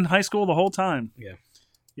he's in high school the whole time. Yeah.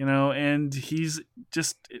 And he's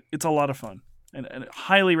just, it's a lot of fun. And I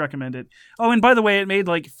highly recommend it. Oh, and by the way, it made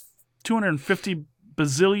like $250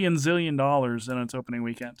 zillion in its opening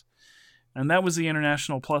weekend. And that was the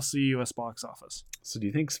international plus the U.S. box office. So do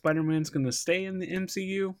you think Spider-Man's going to stay in the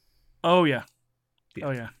MCU? Oh, yeah.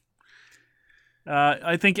 Oh, yeah.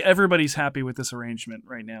 I think everybody's happy with this arrangement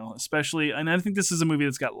right now, especially, and I think this is a movie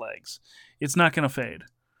that's got legs. It's not going to fade.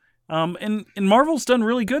 And Marvel's done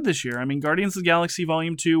really good this year. Guardians of the Galaxy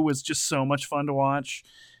Volume 2 was just so much fun to watch.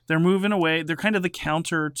 They're moving away. They're kind of the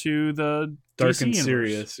counter to the dark DC and universe.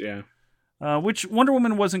 serious, yeah. Which Wonder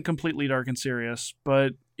Woman wasn't completely dark and serious,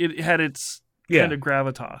 but it had its kind of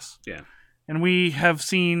gravitas. Yeah. And we have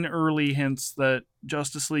seen early hints that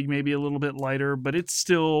Justice League may be a little bit lighter, but it's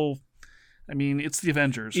still, it's the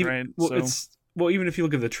Avengers, right? Well, even if you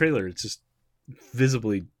look at the trailer, it's just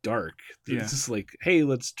visibly dark. It's just like, hey,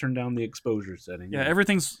 let's turn down the exposure setting. Yeah,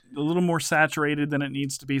 everything's a little more saturated than it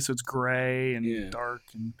needs to be, so it's gray and dark.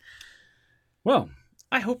 Well,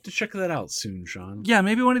 I hope to check that out soon, Sean. Yeah,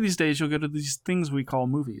 maybe one of these days you'll go to these things we call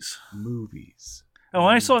movies. Oh,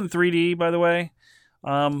 I saw it in 3D, by the way.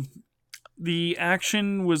 The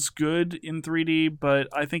action was good in 3D, but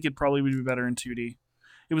I think it probably would be better in 2D.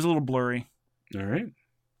 It was a little blurry. All right.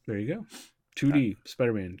 There you go. 2D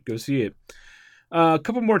Spider-Man. Go see it. A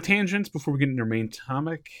couple more tangents before we get into our main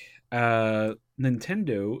topic.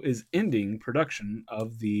 Nintendo is ending production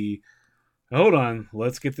of the... Hold on.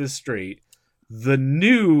 Let's get this straight. The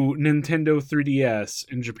new Nintendo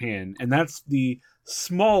 3DS in Japan. And that's the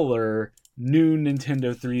smaller new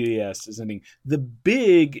Nintendo 3DS is ending. The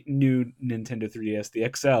big new Nintendo 3DS, the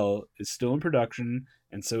XL, is still in production.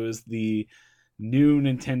 And so is the new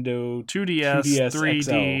Nintendo 2DS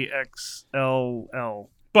 3D XLL.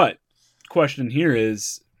 But question here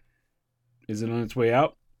is it on its way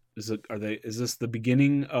out? Is this the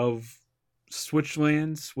beginning of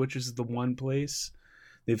Switchland? Switch is the one place.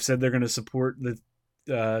 They've said they're going to support the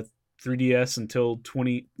 3DS until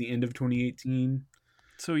the end of 2018.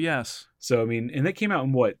 So yes. So and that came out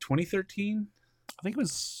in what, 2013? I think it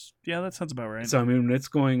was. Yeah, that sounds about right. So it's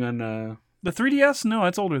going on. The 3DS? No,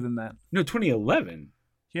 it's older than that. No, 2011.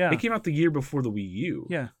 Yeah. It came out the year before the Wii U.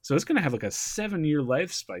 Yeah. So it's going to have like a 7-year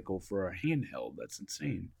life cycle for a handheld. That's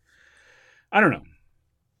insane. I don't know.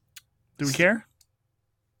 Do we care?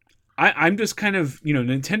 I'm just kind of,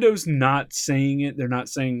 Nintendo's not saying it. They're not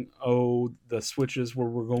saying, oh, the Switch is where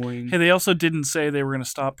we're going. Hey, they also didn't say they were going to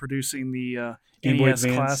stop producing the NES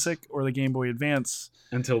Classic or the Game Boy Advance.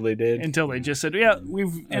 Until they did. Until they just said,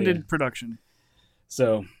 we've ended production.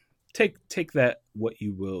 So take that what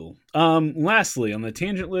you will. Lastly, on the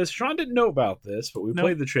tangent list, Sean didn't know about this, but we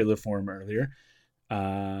played the trailer for him earlier.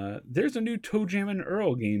 There's a new ToeJam and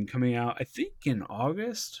Earl game coming out, I think, in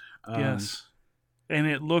August. Yes. And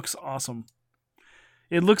it looks awesome.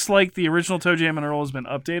 It looks like the original ToeJam and Earl has been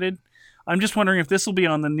updated. I'm just wondering if this will be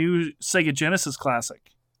on the new Sega Genesis Classic.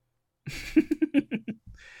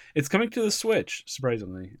 It's coming to the Switch,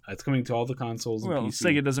 surprisingly. It's coming to all the consoles and PC.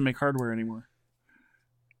 Sega doesn't make hardware anymore.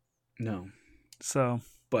 No. So.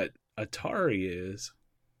 But Atari is.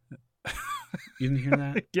 You didn't hear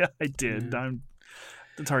that? Yeah, I did. Yeah.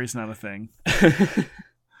 Atari's not a thing.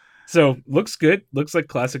 So, looks good. Looks like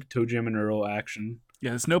classic ToeJam and Earl action.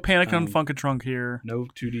 Yeah, there's no Panic on Funkatrunk here. No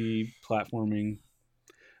 2D platforming.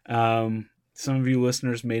 Some of you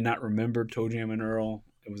listeners may not remember ToeJam and Earl.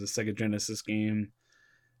 It was a Sega Genesis game.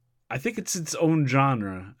 I think it's its own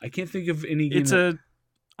genre. I can't think of any game. It's a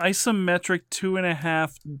isometric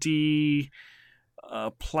 2.5D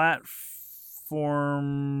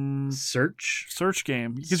platform search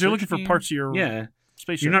game. Because you're looking for parts of your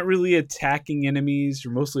spaceship. You're not really attacking enemies.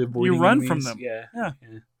 You're mostly avoiding You run enemies. from them. Yeah.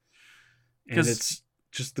 And it's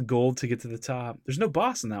just the goal to get to the top. There's no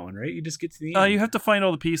boss in that one, right? You just get to the end. You have to find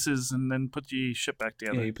all the pieces and then put the ship back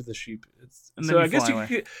together. Yeah, you put the sheep. So I guess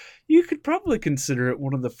you could probably consider it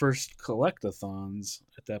one of the first collectathons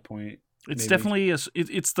at that point. It's definitely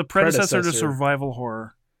it's the predecessor to survival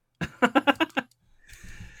horror.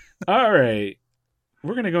 All right.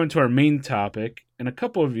 We're going to go into our main topic, and a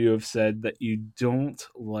couple of you have said that you don't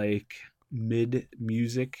like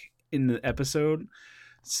mid-music in the episode.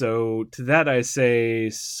 So to that I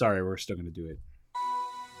say, sorry, we're still going to do it.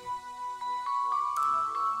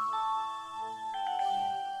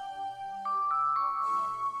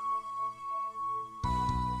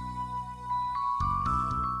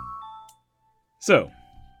 So,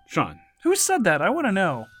 Sean. Who said that? I want to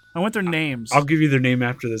know. I want their names. I'll give you their name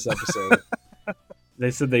after this episode.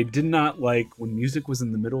 They said they did not like when music was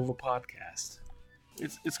in the middle of a podcast.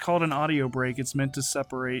 It's called an audio break. It's meant to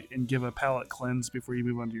separate and give a palate cleanse before you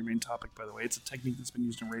move on to your main topic, by the way. It's a technique that's been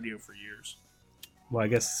used in radio for years. Well, I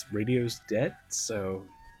guess radio's dead, so...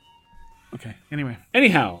 Okay, anyway.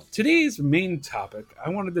 Anyhow, today's main topic, I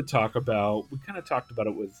wanted to talk about... We kind of talked about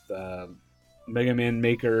it with Mega Man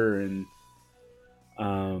Maker and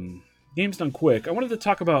Games Done Quick. I wanted to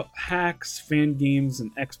talk about hacks, fan games, and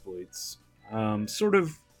exploits. Sort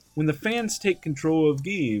of, when the fans take control of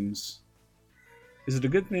games... Is it a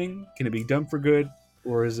good thing? Can it be done for good?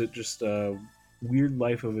 Or is it just a weird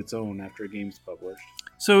life of its own after a game's published?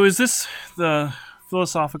 So is this the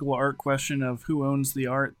philosophical art question of who owns the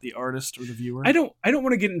art, the artist or the viewer? I don't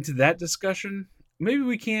want to get into that discussion. Maybe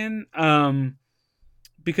we can.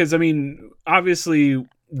 Because, I mean, obviously,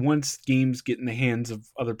 once games get in the hands of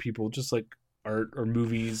other people, just like art or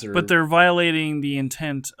movies, but they're violating the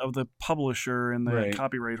intent of the publisher and the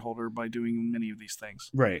copyright holder by doing many of these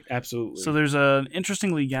things. Right, absolutely. So there's an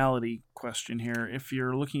interesting legality question here if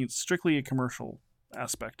you're looking at strictly a commercial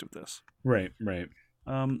aspect of this. Right.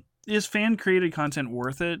 Is fan-created content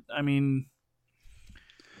worth it? I mean,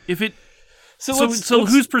 if it... So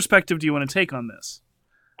whose perspective do you want to take on this?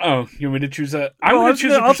 Oh, you want me to choose a... I'll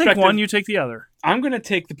take one, you take the other. I'm going to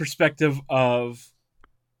take the perspective of...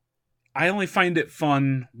 I only find it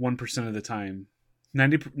fun 1% of the time.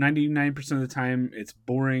 99% of the time, it's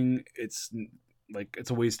boring. It's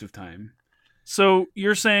a waste of time. So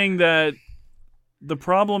you're saying that the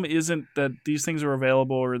problem isn't that these things are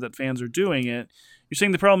available or that fans are doing it. You're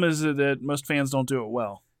saying the problem is that most fans don't do it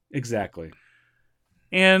well. Exactly.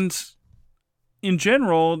 And in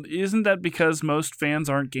general, isn't that because most fans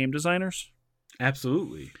aren't game designers?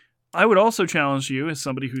 Absolutely. I would also challenge you as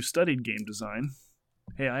somebody who studied game design.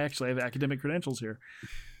 Hey, I actually have academic credentials here.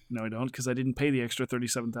 No, I don't, because I didn't pay the extra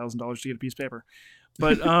 $37,000 to get a piece of paper.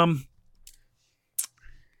 But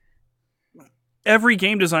every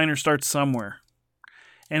game designer starts somewhere.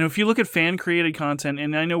 And if you look at fan-created content,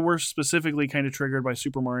 and I know we're specifically kind of triggered by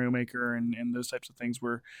Super Mario Maker and those types of things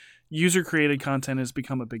where user-created content has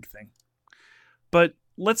become a big thing. But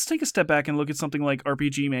let's take a step back and look at something like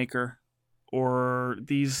RPG Maker or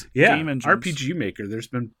these game engines. RPG Maker. There's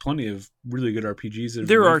been plenty of really good RPGs.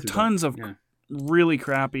 There are tons of really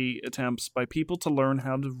crappy attempts by people to learn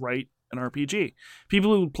how to write an RPG.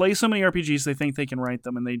 People who play so many RPGs, they think they can write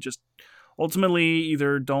them, and they just ultimately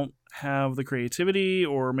either don't have the creativity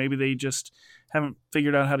or maybe they just haven't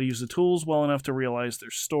figured out how to use the tools well enough to realize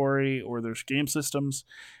their story or their game systems,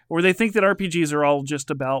 or they think that RPGs are all just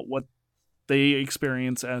about what they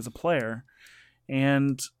experience as a player.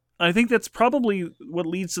 And I think that's probably what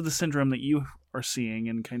leads to the syndrome that you are seeing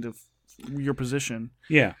in kind of your position.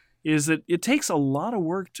 Yeah. Is that it takes a lot of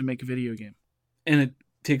work to make a video game. And it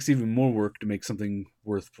takes even more work to make something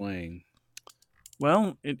worth playing.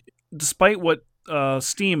 Well, despite what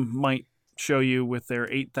Steam might show you with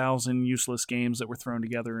their 8,000 useless games that were thrown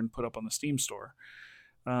together and put up on the Steam store,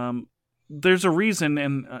 there's a reason,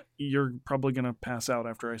 and you're probably going to pass out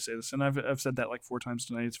after I say this, and I've said that like 4 times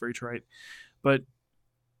tonight. It's very trite. But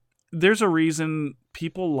there's a reason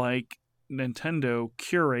people like Nintendo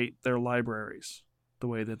curate their libraries the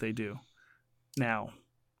way that they do now.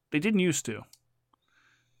 They didn't used to.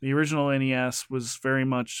 The original NES was very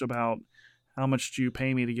much about how much do you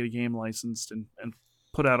pay me to get a game licensed and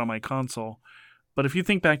put out on my console. But if you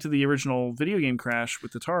think back to the original video game crash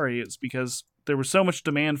with Atari, it's because there was so much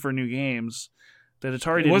demand for new games that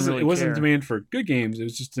Atari didn't really care. It wasn't demand for good games. It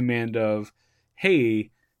was just demand of,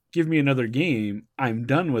 hey, give me another game. I'm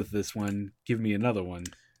done with this one. Give me another one.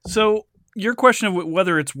 So your question of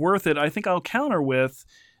whether it's worth it, I think I'll counter with,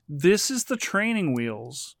 this is the training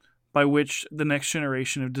wheels by which the next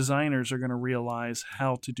generation of designers are going to realize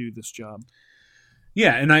how to do this job.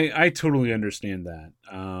 Yeah, and I totally understand that.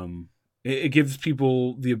 It gives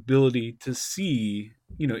people the ability to see,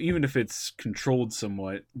 even if it's controlled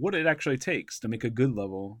somewhat, what it actually takes to make a good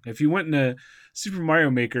level. If you went into Super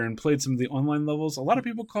Mario Maker and played some of the online levels, a lot of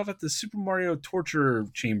people call it the Super Mario torture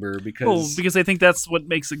chamber because they think that's what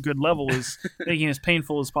makes a good level, is making it as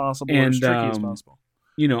painful as possible and as tricky as possible.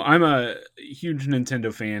 I'm a huge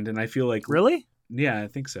Nintendo fan, and I feel like... Really? Yeah, I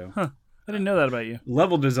think so. Huh. I didn't know that about you.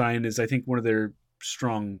 Level design is, I think, one of their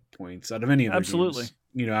strong points out of any of their games.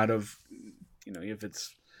 Out of, if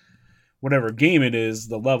it's whatever game it is,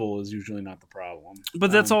 the level is usually not the problem.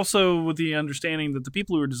 But that's also with the understanding that the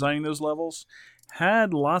people who were designing those levels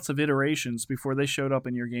had lots of iterations before they showed up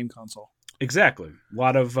in your game console. Exactly. A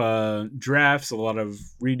lot of drafts, a lot of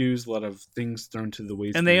redos, a lot of things thrown to the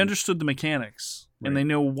waste. And they understood the mechanics. Right. And they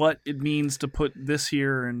know what it means to put this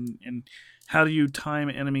here and how do you time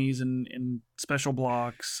enemies and special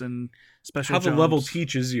blocks and special jumps. How the level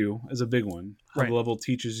teaches you is a big one. How the level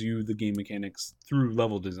teaches you the game mechanics through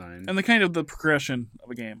level design. And the progression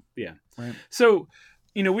of a game. Yeah. Right. So,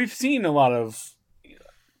 we've seen a lot of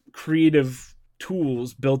creative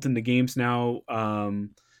tools built into games now.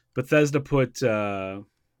 Bethesda put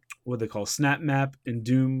what they call Snap Map in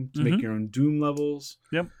Doom to make your own Doom levels.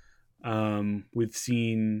 Yep. We've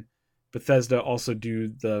seen Bethesda also do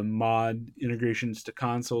the mod integrations to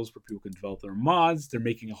consoles where people can develop their mods. They're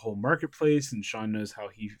making a whole marketplace, and Sean knows how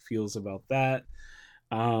he feels about that.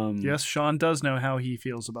 Yes, Sean does know how he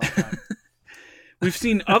feels about that. We've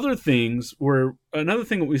seen other things where another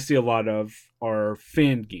thing that we see a lot of are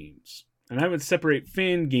fan games. And I would separate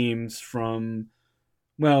fan games from,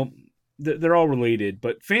 they're all related,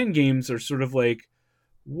 but fan games are sort of like,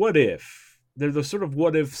 what if? They're the sort of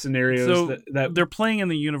what if scenarios that they're playing in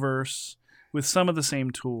the universe with some of the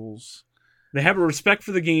same tools. They have a respect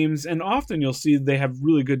for the games, and often you'll see they have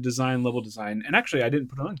really good level design. And actually, I didn't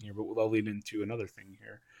put it on here, but I'll lead into another thing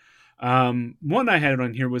here. One I had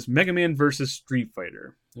on here was Mega Man vs. Street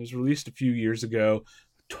Fighter. It was released a few years ago.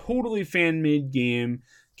 Totally fan-made game.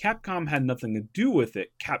 Capcom had nothing to do with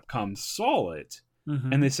it. Capcom saw it,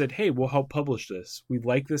 and they said, hey, we'll help publish this. We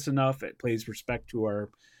like this enough. It pays respect to our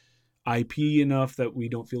IP enough that we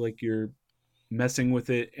don't feel like you're messing with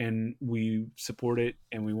it, and we support it,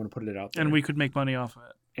 and we want to put it out there. And we could make money off of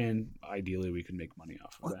it. And ideally, we could make money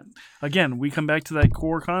off of that. Again, we come back to that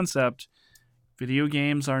core concept. Video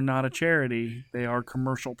games are not a charity. They are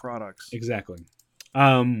commercial products. Exactly.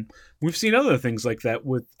 We've seen other things like that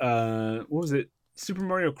with, what was it? Super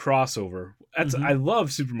Mario Crossover. I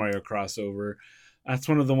love Super Mario Crossover. That's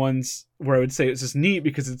one of the ones where I would say it's just neat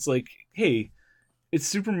because it's like, hey, it's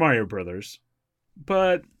Super Mario Brothers,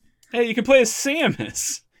 but hey, you can play as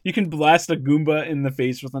Samus. You can blast a Goomba in the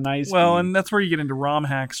face with an ice beam. And that's where you get into ROM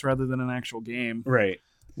hacks rather than an actual game, right?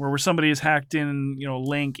 Where somebody has hacked in,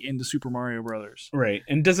 Link into Super Mario Brothers, right?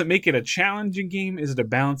 And does it make it a challenging game? Is it a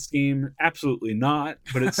balanced game? Absolutely not,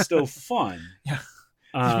 but it's still fun. Yeah,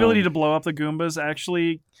 the ability to blow up the Goombas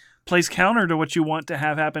actually plays counter to what you want to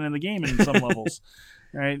have happen in the game in some levels.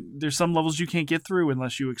 Right? There's some levels you can't get through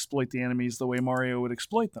unless you exploit the enemies the way Mario would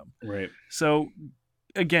exploit them. Right. So,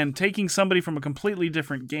 again, taking somebody from a completely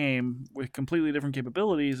different game with completely different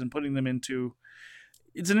capabilities and putting them into...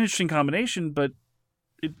 It's an interesting combination, but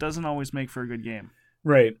it doesn't always make for a good game.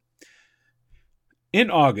 Right.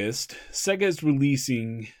 In August, Sega is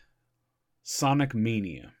releasing Sonic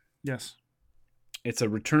Mania. Yes. It's a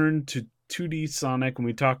return to 2D Sonic, and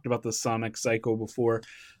we talked about the Sonic cycle before.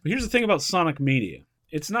 But here's the thing about Sonic Mania.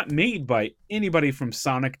 It's not made by anybody from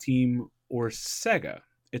Sonic Team or Sega.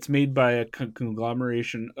 It's made by a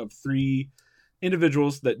conglomeration of 3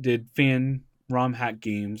 individuals that did fan ROM hack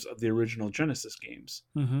games of the original Genesis games.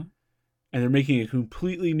 Mm-hmm. And they're making a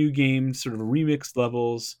completely new game, sort of remixed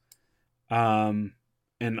levels. And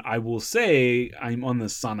I will say I'm on the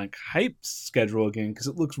Sonic hype schedule again because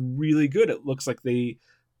it looks really good. It looks like they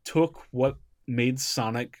took what made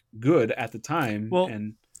Sonic good at the time.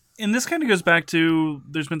 And this kind of goes back to,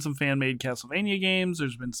 there's been some fan-made Castlevania games.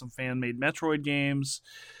 There's been some fan-made Metroid games.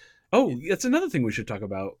 Oh, that's another thing we should talk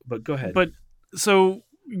about, but go ahead. But so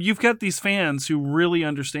you've got these fans who really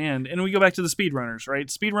understand, and we go back to the speedrunners, right?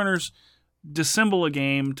 Speedrunners disassemble a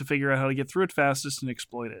game to figure out how to get through it fastest and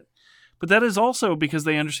exploit it. But that is also because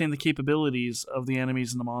they understand the capabilities of the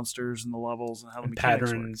enemies and the monsters and the levels and how the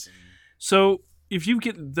mechanics patterns work. So if you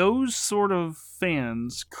get those sort of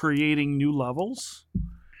fans creating new levels,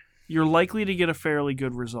 you're likely to get a fairly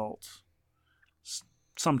good result.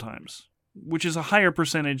 Sometimes. Which is a higher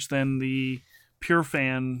percentage than the pure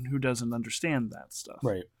fan who doesn't understand that stuff.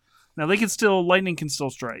 Right. Now, lightning can still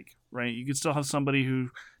strike, right? You could still have somebody who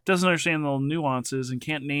doesn't understand the nuances and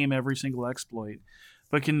can't name every single exploit,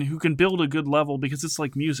 but who can build a good level because it's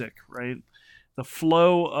like music, right? The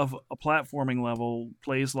flow of a platforming level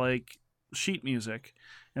plays like sheet music,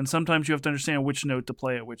 and sometimes you have to understand which note to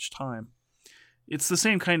play at which time. It's the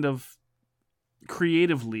same kind of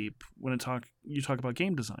creative leap when you talk about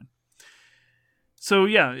game design. So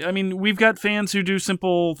yeah, I mean, we've got fans who do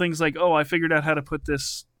simple things like, oh, I figured out how to put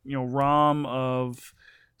this, ROM of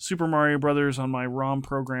Super Mario Brothers on my ROM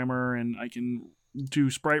programmer, and I can do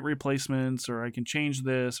sprite replacements, or I can change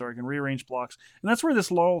this, or I can rearrange blocks. And that's where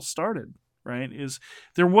this all started, right? Is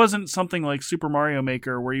there wasn't something like Super Mario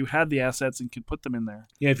Maker where you had the assets and could put them in there.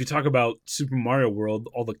 Yeah, if you talk about Super Mario World,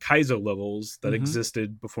 all the Kaizo levels that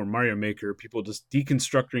existed before Mario Maker, people just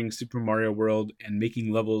deconstructing Super Mario World and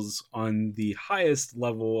making levels on the highest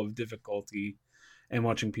level of difficulty and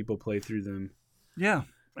watching people play through them. Yeah.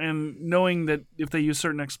 And knowing that if they use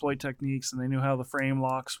certain exploit techniques and they knew how the frame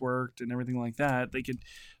locks worked and everything like that, they could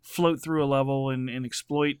float through a level and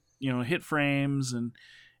exploit, hit frames. And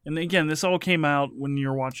again, this all came out when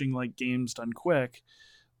you're watching like games done quick.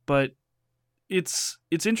 But it's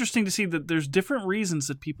interesting to see that there's different reasons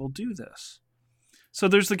that people do this. So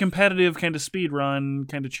there's the competitive kind of speed run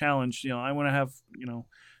kind of challenge. I want to have,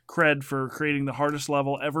 cred for creating the hardest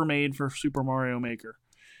level ever made for Super Mario Maker.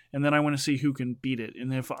 And then I want to see who can beat it.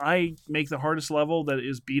 And if I make the hardest level that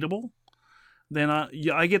is beatable, then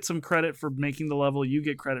I get some credit for making the level, you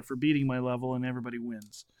get credit for beating my level, and everybody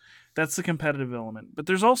wins. That's the competitive element. But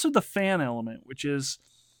there's also the fan element, which is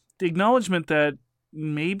the acknowledgement that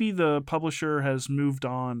maybe the publisher has moved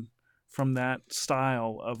on from that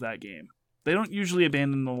style of that game. They don't usually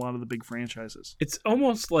abandon a lot of the big franchises. It's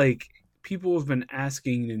almost like people have been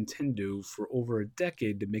asking Nintendo for over a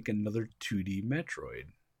decade to make another 2D Metroid.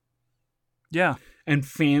 Yeah. And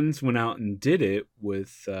fans went out and did it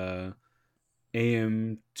with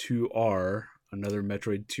AM2R, another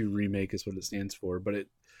Metroid 2 remake is what it stands for, but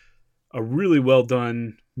a really well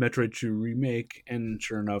done Metroid 2 remake, and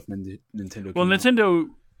sure enough, Nintendo. Well, Nintendo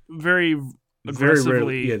very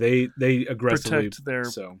aggressively, they aggressively protect their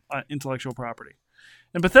intellectual property,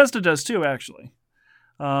 and Bethesda does too, actually.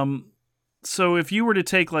 So if you were to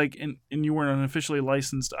take and you weren't unofficially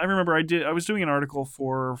licensed, I remember I was doing an article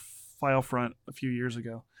for FileFront a few years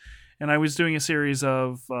ago, and I was doing a series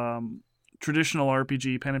of traditional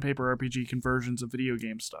RPG, pen and paper RPG conversions of video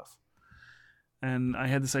game stuff. And I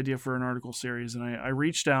had this idea for an article series, and I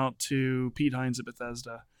reached out to Pete Hines at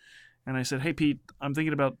Bethesda, and I said, "Hey Pete, I'm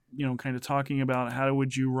thinking about kind of talking about how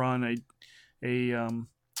would you run a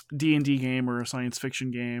D&D game or a science fiction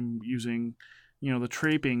game using the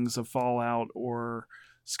trappings of Fallout or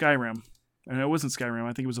Skyrim." And it wasn't Skyrim,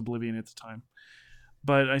 I think it was Oblivion at the time.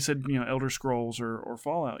 But I said, Elder Scrolls or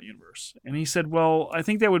Fallout universe. And he said, well, I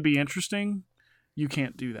think that would be interesting. You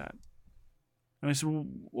can't do that. And I said,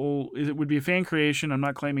 well, it would be a fan creation. I'm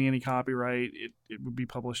not claiming any copyright. It would be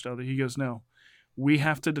published out there. He goes, no, we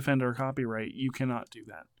have to defend our copyright. You cannot do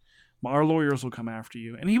that. Our lawyers will come after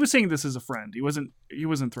you. And he was saying this as a friend. He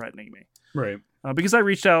wasn't threatening me. Right. Because I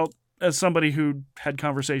reached out as somebody who had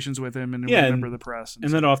conversations with him and a member of the press.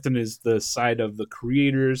 And that often is the side of the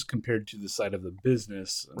creators compared to the side of the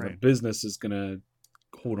business. Right. The business is going to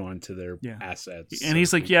hold on to their assets. And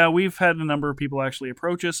he's like, yeah, we've had a number of people actually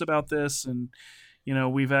approach us about this. And,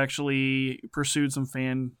 we've actually pursued some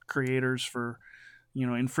fan creators for,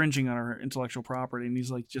 infringing on our intellectual property. And he's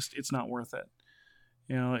like, it's not worth it.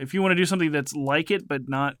 If you want to do something that's like it, but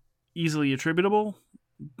not easily attributable,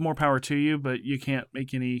 more power to you, but you can't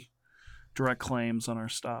make any direct claims on our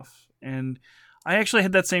stuff. And I actually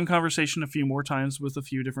had that same conversation a few more times with a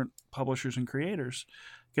few different publishers and creators,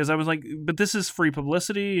 because I was like, but this is free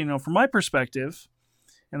publicity, from my perspective,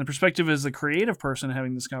 and the perspective as a creative person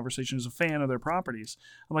having this conversation as a fan of their properties.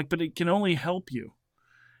 I'm like, but it can only help you.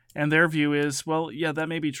 And their view is, well, yeah, that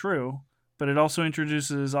may be true, but it also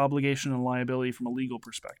introduces obligation and liability from a legal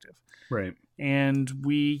perspective. Right. And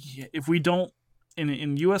if we don't,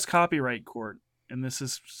 in U.S. copyright court, and this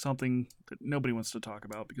is something that nobody wants to talk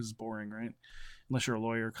about because it's boring, right? Unless you're a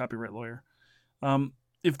lawyer, copyright lawyer.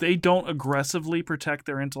 If they don't aggressively protect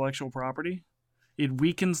their intellectual property, It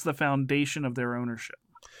weakens the foundation of their ownership.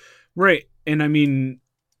 Right. And I mean,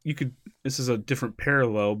 this is a different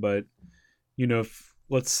parallel, but, if,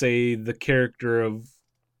 let's say the character of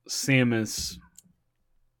Samus,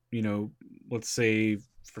 let's say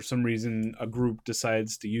for some reason a group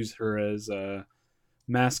decides to use her as a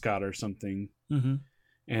mascot or something,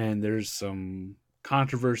 and there's some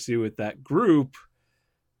controversy with that group,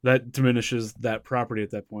 that diminishes that property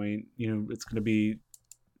at that point. It's going to be...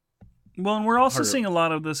 Well, and we're also seeing a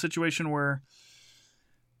lot of the situation where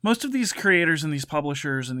most of these creators and these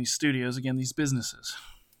publishers and these studios, again, these businesses,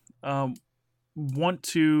 want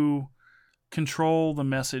to control the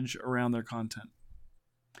message around their content.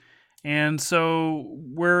 And so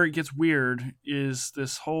where it gets weird is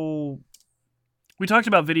this whole... We talked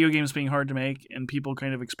about video games being hard to make and people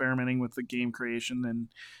kind of experimenting with the game creation, and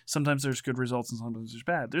sometimes there's good results and sometimes there's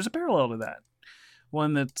bad. There's a parallel to that.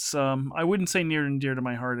 One that's, I wouldn't say near and dear to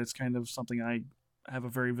my heart. It's kind of something I have a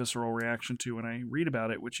very visceral reaction to when I read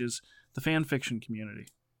about it, which is the fan fiction community.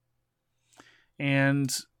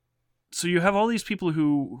 And so you have all these people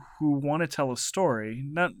who want to tell a story.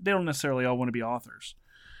 They don't necessarily all want to be authors.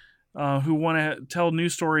 Who want to tell new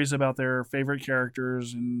stories about their favorite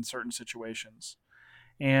characters in certain situations.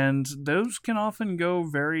 And those can often go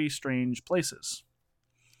very strange places.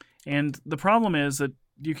 And the problem is that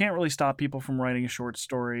you can't really stop people from writing a short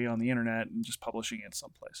story on the internet and just publishing it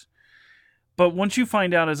someplace. But once you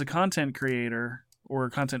find out as a content creator or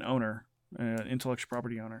a content owner, intellectual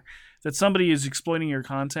property owner, that somebody is exploiting your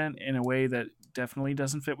content in a way that definitely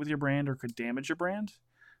doesn't fit with your brand or could damage your brand,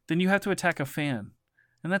 then you have to attack a fan.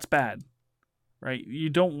 And that's bad, right?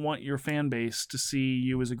 You don't want your fan base to see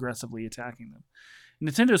you as aggressively attacking them.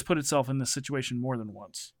 Nintendo's put itself in this situation more than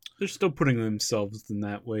once. They're still putting themselves in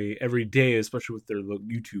that way every day, especially with their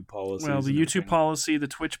YouTube policies. Well, the YouTube policy, the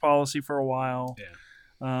Twitch policy for a while.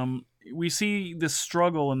 Yeah. We see this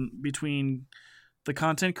struggle between the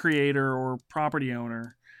content creator or property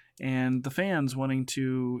owner and the fans wanting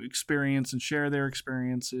to experience and share their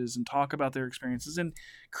experiences and talk about their experiences and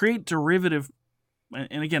create derivative.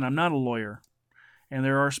 And again, I'm not a lawyer, and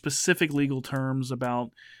there are specific legal terms about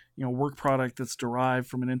work product that's derived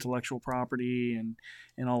from an intellectual property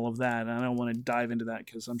and all of that. And I don't want to dive into that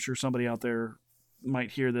because I'm sure somebody out there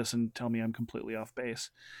might hear this and tell me I'm completely off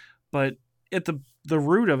base. But at the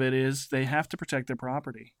root of it is they have to protect their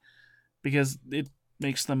property because it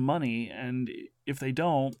makes them money. And if they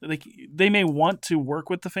don't, they may want to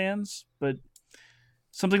work with the fans, but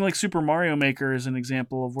something like Super Mario Maker is an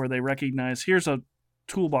example of where they recognize here's a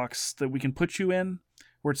toolbox that we can put you in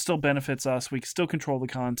where it still benefits us. We can still control the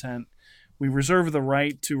content. We reserve the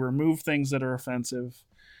right to remove things that are offensive.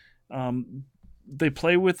 They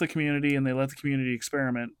play with the community and they let the community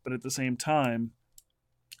experiment, but at the same time,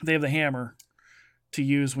 they have the hammer to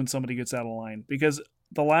use when somebody gets out of line. Because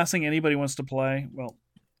the last thing anybody wants to play, well,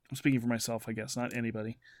 I'm speaking for myself, I guess, not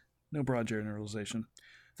anybody. No broad generalization.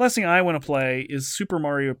 The last thing I want to play is Super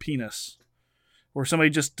Mario Penis, where somebody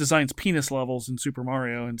just designs penis levels in Super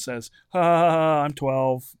Mario and says, I'm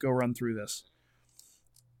 12, go run through this.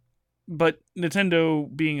 But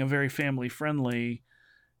Nintendo, being a very family-friendly,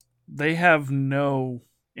 they have no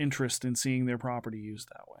interest in seeing their property used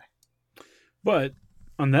that way. But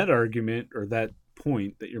on that argument, or that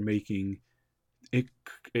point that you're making,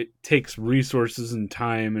 it takes resources and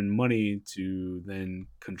time and money to then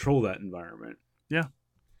control that environment. Yeah.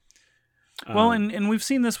 Well, and we've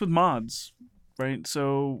seen this with mods. Right,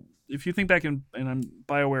 so if you think back and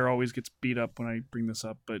BioWare always gets beat up when I bring this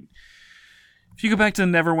up, but if you go back to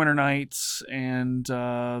Neverwinter Nights and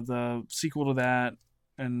the sequel to that,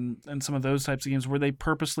 and some of those types of games where they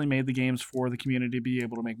purposely made the games for the community to be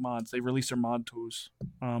able to make mods, they released their mod tools.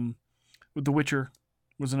 With The Witcher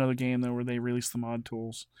was another game where they released the mod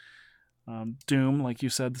tools. Doom, like you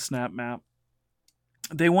said, the Snap Map.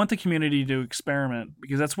 They want the community to experiment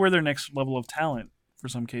because that's where their next level of talent for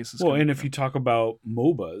some cases. Well, and if you talk about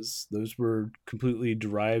MOBAs, those were completely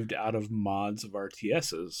derived out of mods of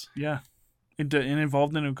RTSs. Yeah. And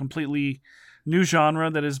involved in a completely new genre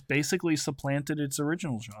that has basically supplanted its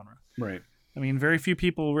original genre. Right. I mean, very few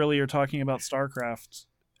people really are talking about StarCraft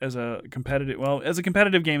as a competitive... Well, as a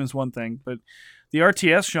competitive game is one thing, but the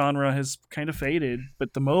RTS genre has kind of faded,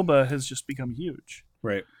 but the MOBA has just become huge.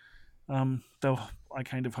 Right. Though I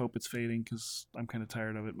kind of hope it's fading because I'm kind of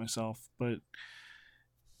tired of it myself. But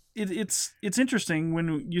it's interesting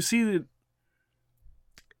when you see that,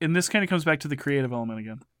 and this kind of comes back to the creative element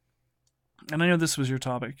again. And I know this was your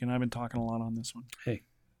topic, and I've been talking a lot on this one. Hey,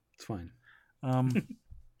 it's fine.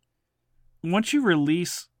 Once you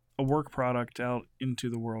release a work product out into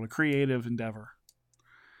the world, a creative endeavor,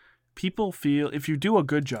 people feel if you do a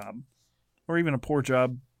good job, or even a poor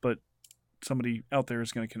job, but somebody out there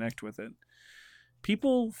is going to connect with it.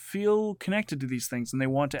 People feel connected to these things and they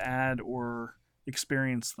want to add or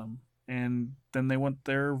experience them, and then they want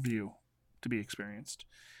their view to be experienced.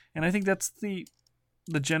 And I think that's the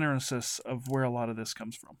genesis of where a lot of this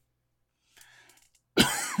comes from.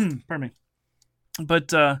 Pardon me.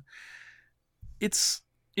 But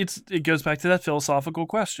it goes back to that philosophical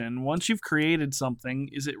question. Once you've created something,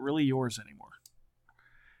 is it really yours anymore?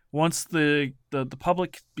 Once the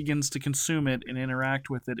public begins to consume it and interact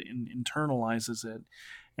with it and internalizes it,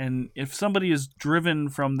 and if somebody is driven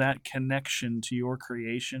from that connection to your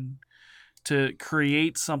creation to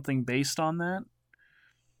create something based on that,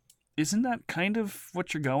 isn't that kind of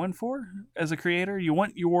what you're going for as a creator? You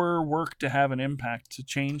want your work to have an impact, to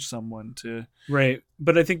change someone, to... Right.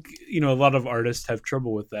 But I think, a lot of artists have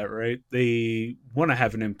trouble with that, right? They want to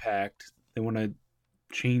have an impact. They want to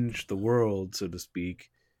change the world, so to speak.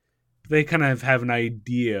 They kind of have an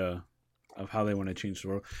idea of how they want to change the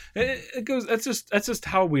world. It goes. That's just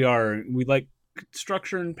how we are. We like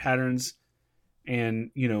structure and patterns.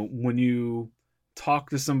 And, when you talk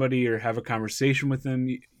to somebody or have a conversation with them,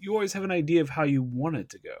 you always have an idea of how you want it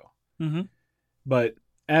to go. Mm-hmm. But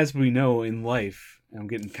as we know in life, I'm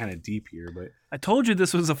getting kind of deep here, but I told you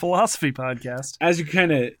this was a philosophy podcast. As you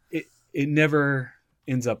kind of, it never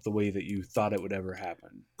ends up the way that you thought it would ever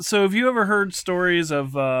happen. So have you ever heard stories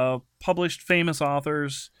of published famous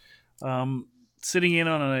authors sitting in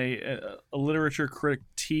on a literature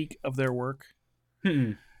critique of their work?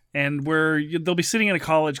 Mm-mm. And where they'll be sitting in a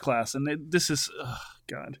college class, and this is,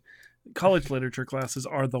 God, college literature classes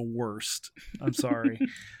are the worst. I'm sorry.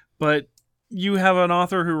 But you have an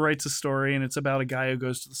author who writes a story, and it's about a guy who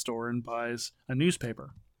goes to the store and buys a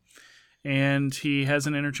newspaper. And he has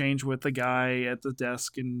an interchange with the guy at the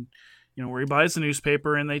desk, and where he buys the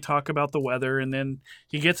newspaper, and they talk about the weather, and then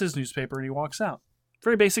he gets his newspaper and he walks out.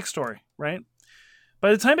 Very basic story, right?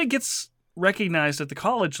 By the time it gets recognized at the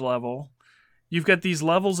college level, you've got these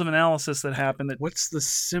levels of analysis that happen. What's the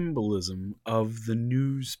symbolism of the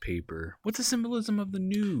newspaper? What's the symbolism of the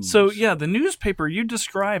news? So, yeah, the newspaper, you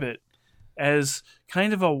describe it as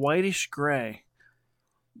kind of a whitish gray.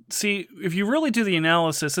 See, if you really do the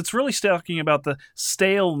analysis, it's really talking about the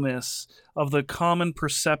staleness of the common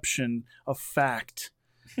perception of fact.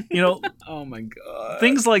 Oh my God.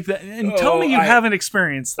 Things like that. And tell me you haven't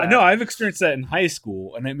experienced that. I know, I've experienced that in high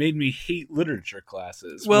school, and it made me hate literature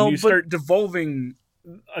classes. Well, when you start devolving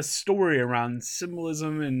a story around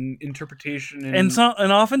symbolism and interpretation. And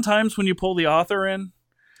oftentimes when you pull the author in,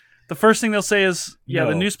 the first thing they'll say is,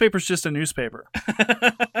 the newspaper's just a newspaper.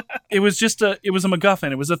 It was a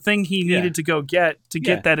MacGuffin. It was a thing he needed to go get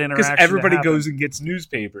that interaction. Because everybody goes and gets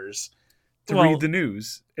newspapers to read the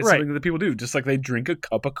news. It's something that people do, just like they drink a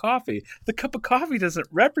cup of coffee. The cup of coffee doesn't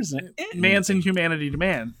represent anything. Man's inhumanity to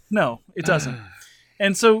man. No, it doesn't.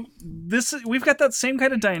 And so we've got that same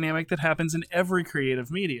kind of dynamic that happens in every creative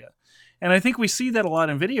media. And I think we see that a lot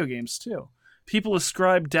in video games too. People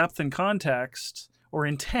ascribe depth and context or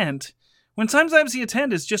intent when sometimes the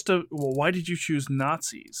intent is just why did you choose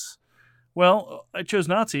Nazis? Well, I chose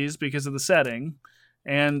Nazis because of the setting,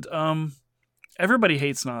 and everybody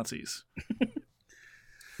hates Nazis.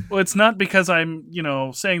 Well, it's not because I'm,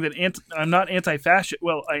 saying that I'm not anti-fascist.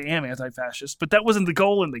 Well, I am anti-fascist, but that wasn't the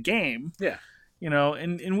goal in the game. Yeah.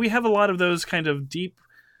 And we have a lot of those kind of deep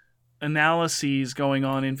analyses going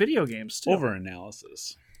on in video games too.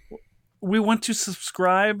 Over-analysis. We want to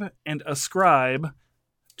subscribe and ascribe,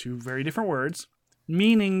 two very different words,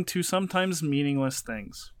 meaning to sometimes meaningless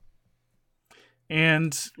things.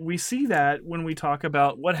 And we see that when we talk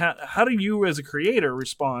about how do you as a creator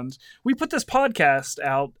respond? We put this podcast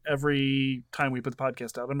out every time we put the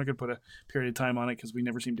podcast out. I'm not going to put a period of time on it because we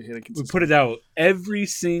never seem to hit it consistently. We put it out every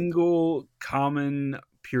single common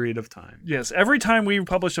period of time. Yes, every time we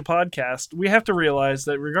publish a podcast, we have to realize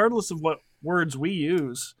that regardless of what words we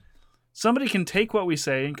use, somebody can take what we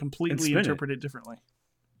say and completely interpret it differently.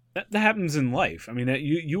 That happens in life. I mean,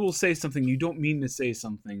 you will say something you don't mean to say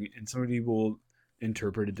something, and somebody will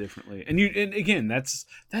interpret it differently. And again, that's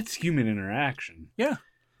human interaction. Yeah.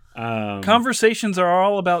 Conversations are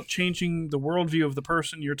all about changing the worldview of the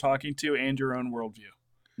person you're talking to and your own worldview.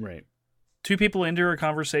 Right. Two people enter a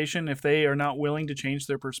conversation, if they are not willing to change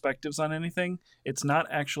their perspectives on anything, it's not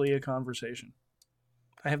actually a conversation.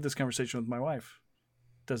 I have this conversation with my wife.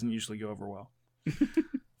 It doesn't usually go over well.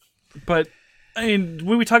 But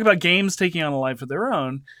when we talk about games taking on a life of their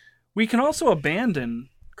own, we can also abandon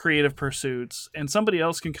creative pursuits and somebody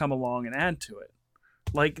else can come along and add to it.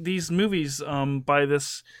 Like these movies by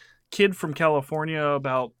this kid from California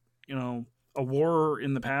about, a war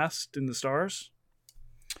in the past in the stars.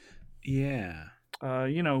 Yeah.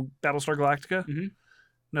 Battlestar Galactica. Mm-hmm.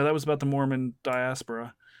 No, that was about the Mormon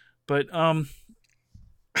diaspora. But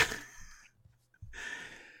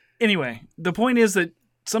anyway, the point is that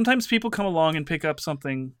sometimes people come along and pick up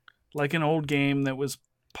something like an old game that was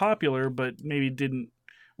popular but maybe didn't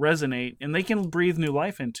resonate, and they can breathe new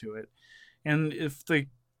life into it. And if the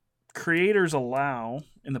creators allow,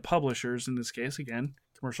 and the publishers in this case, again,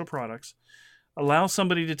 commercial products, allow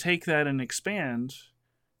somebody to take that and expand,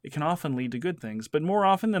 it can often lead to good things. But more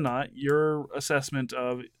often than not, your assessment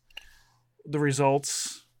of the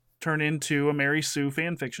results turn into a Mary Sue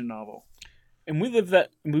fan fiction novel. And we live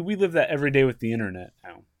that every day with the internet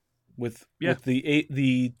now. With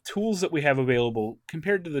the tools that we have available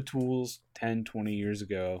compared to the tools 10, 20 years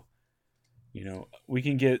ago, we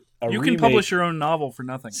can get You can publish your own novel for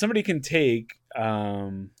nothing. Somebody can take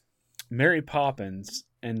Mary Poppins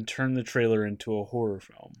and turn the trailer into a horror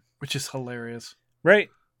film, which is hilarious. Right?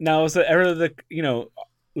 Now, was that ever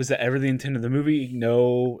the intent of the movie?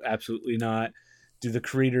 No, absolutely not. Do the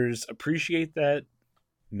creators appreciate that?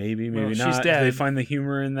 Maybe not. She's dead. Do they find the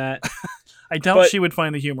humor in that? I doubt she would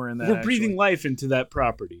find the humor in that. We're breathing life into that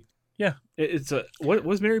property. Yeah. It's what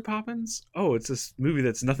was Mary Poppins? Oh, it's this movie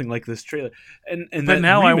that's nothing like this trailer. But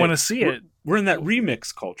now I want to see it. We're in that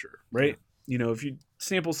remix culture, right? Yeah. If you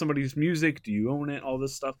sample somebody's music, do you own it? All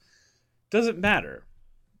this stuff doesn't matter.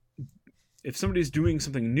 If somebody's doing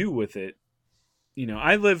something new with it, I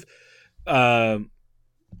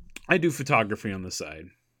do photography on the side.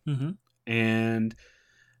 Mm-hmm. And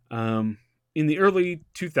in the early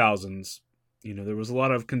 2000s, there was a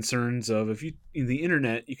lot of concerns of in the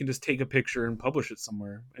internet, you can just take a picture and publish it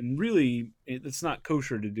somewhere. And really, it's not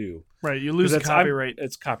kosher to do. Right. You lose the copyright.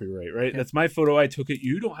 It's copyright, right? Yeah. That's my photo. I took it.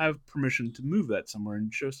 You don't have permission to move that somewhere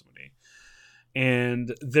and show somebody.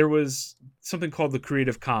 And there was something called the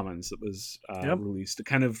Creative Commons that was released to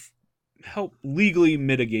kind of help legally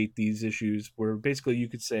mitigate these issues, where basically you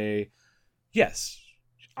could say, yes,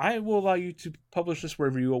 I will allow you to publish this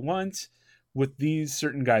wherever you want with these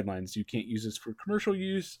certain guidelines. You can't use this for commercial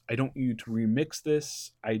use. I don't want you to remix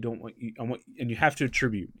this. And you have to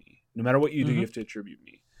attribute me. No matter what you do, you have to attribute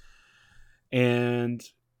me. And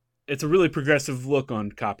it's a really progressive look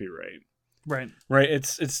on copyright. Right.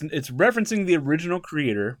 It's referencing the original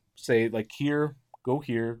creator. Say, like, here, go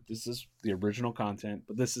here. This is the original content,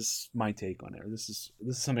 but this is my take on it. Or this is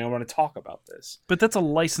something I want to talk about this. But that's a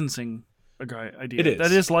licensing idea. It is.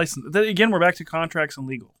 That is licensed. Again, we're back to contracts and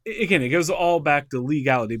legal. Again, it goes all back to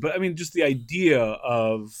legality. But I mean, just the idea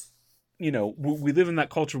of, we live in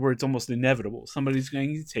that culture where it's almost inevitable. Somebody's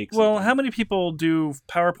going to take something. Well, how many people do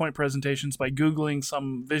PowerPoint presentations by Googling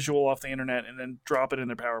some visual off the internet and then drop it in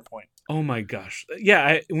their PowerPoint? Oh my gosh.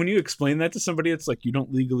 Yeah, when you explain that to somebody, it's like, you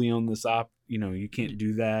don't legally own this you can't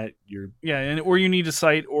do that. Or you need to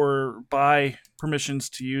cite or buy permissions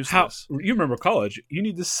to use this. You remember college, you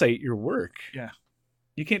need to cite your work. Yeah.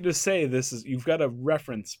 You can't just say you've got to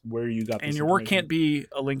reference where you got this. And your work can't be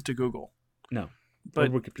a link to Google. No. But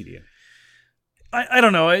or Wikipedia. I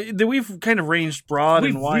don't know. We've kind of ranged broad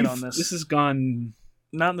and wide on this. This has gone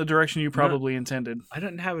not in the direction you probably intended. I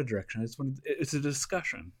didn't have a direction. It's a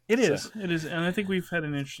discussion. It is, and I think we've had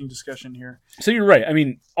an interesting discussion here. So you're right. I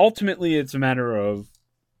mean, ultimately, it's a matter of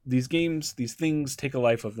these games, these things take a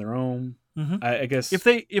life of their own. Mm-hmm. I guess if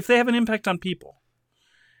they have an impact on people,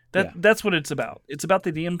 that's what it's about. It's about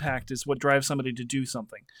the impact is what drives somebody to do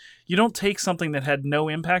something. You don't take something that had no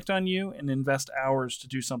impact on you and invest hours to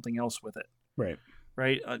do something else with it.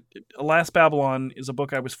 Right. Alas, Babylon is a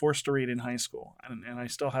book I was forced to read in high school, and I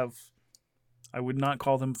still have. I would not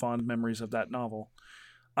call them fond memories of that novel.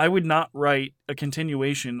 I would not write a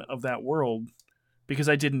continuation of that world because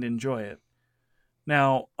I didn't enjoy it.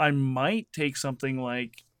 Now, I might take something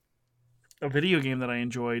like a video game that I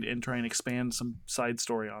enjoyed and try and expand some side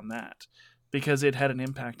story on that because it had an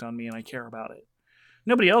impact on me and I care about it.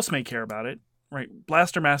 Nobody else may care about it, right?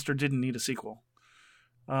 Blaster Master didn't need a sequel.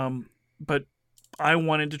 But I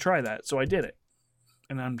wanted to try that, so I did it.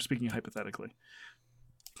 And I'm speaking hypothetically.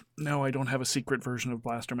 No, I don't have a secret version of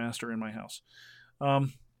Blaster Master in my house.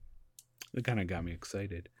 It kind of got me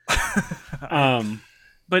excited.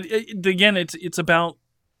 But again, it's about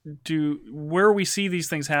where we see these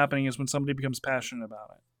things happening is when somebody becomes passionate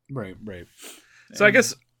about it. Right. So I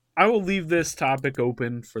guess I will leave this topic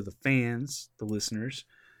open for the fans, the listeners.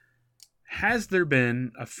 Has there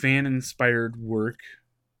been a fan-inspired work,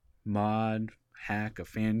 mod, hack, a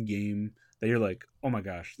fan game that you're like, oh my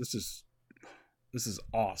gosh, this is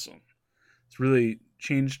awesome. It's really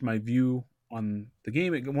changed my view on the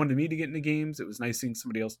game. It wanted me to get into games. It was nice seeing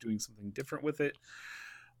somebody else doing something different with it.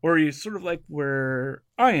 Or are you sort of like where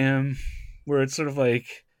I am, where it's sort of like,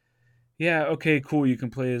 yeah, okay, cool. You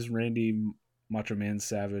can play as Randy Macho Man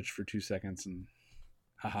Savage for 2 seconds, and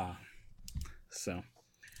haha. So,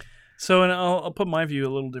 and I'll put my view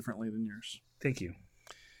a little differently than yours. Thank you.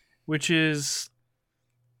 Which is,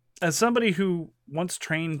 as somebody who once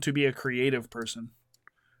trained to be a creative person,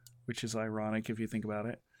 which is ironic if you think about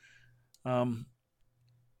it,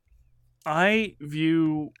 I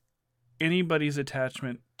view anybody's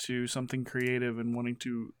attachment to something creative and wanting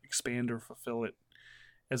to expand or fulfill it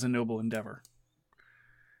as a noble endeavor.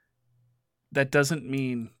 That doesn't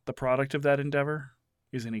mean the product of that endeavor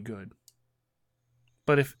is any good.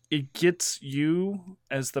 But if it gets you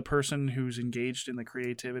as the person who's engaged in the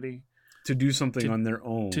creativity to do something on their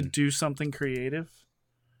own, to do something creative,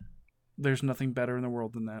 there's nothing better in the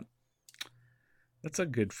world than that. That's a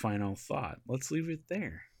good final thought. Let's leave it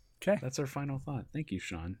there. Okay. That's our final thought. Thank you,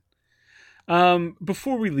 Sean.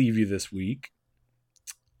 Before we leave you this week,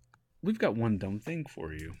 we've got one dumb thing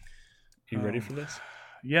for you. You ready for this?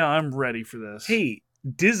 Yeah, I'm ready for this. Hey,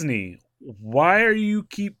 Disney, why do you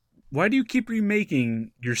keep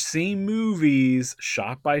remaking your same movies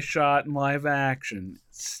shot by shot in live action?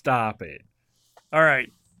 Stop it. All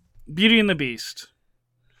right. Beauty and the Beast.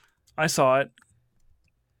 I saw it.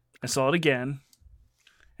 I saw it again.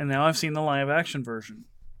 And now I've seen the live action version.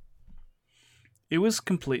 It was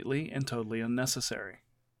completely and totally unnecessary.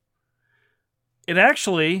 It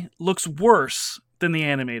actually looks worse than the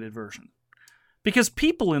animated version. Because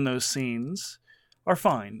people in those scenes are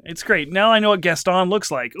fine. It's great. Now I know what Gaston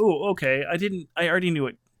looks like. Oh, okay. I already knew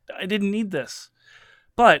it. I didn't need this.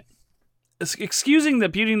 But excusing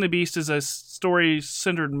that Beauty and the Beast is a story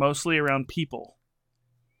centered mostly around people.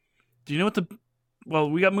 Do you know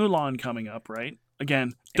what we got Mulan coming up, right?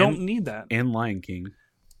 Again, don't need that. And Lion King.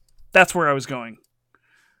 That's where I was going.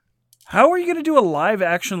 How are you going to do a live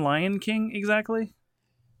action Lion King exactly?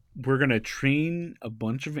 We're going to train a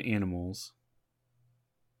bunch of animals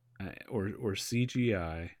or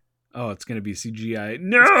CGI. Oh, it's going to be CGI.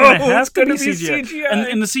 No, it's going to be CGI.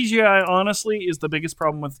 And the CGI, honestly, is the biggest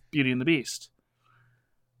problem with Beauty and the Beast.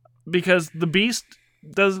 Because the Beast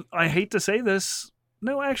does... I hate to say this.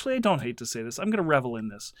 No, actually, I don't hate to say this. I'm going to revel in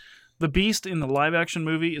this. The Beast in the live action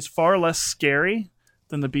movie is far less scary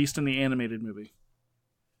than the Beast in the animated movie.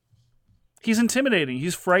 He's intimidating.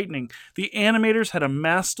 He's frightening. The animators had a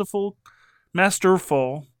masterful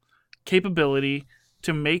capability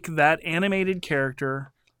to make that animated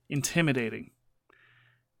character intimidating.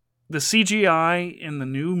 The CGI in the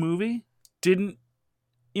new movie didn't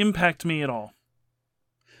impact me at all.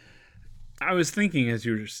 I was thinking as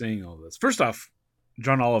you were saying all this. First off,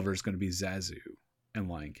 John Oliver is going to be Zazu in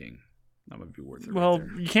Lion King. That would be worth it. Well, right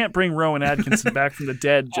there. You can't bring Rowan Atkinson back from the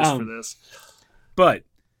dead just for this. But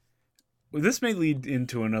this may lead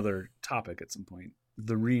into another topic at some point.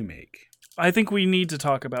 The remake. I think we need to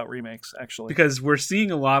talk about remakes, actually. Because we're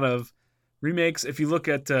seeing a lot of remakes. If you look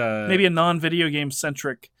at... maybe a non-video game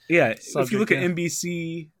centric subject, if you look at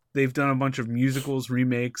NBC, they've done a bunch of musicals,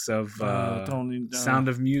 remakes of Sound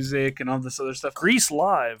of Music and all this other stuff. Grease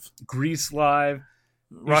Live.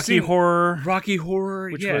 Rocky Horror,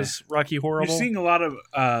 which was Rocky Horrible. You're seeing a lot of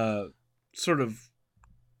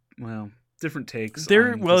different takes.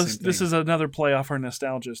 This is another play off our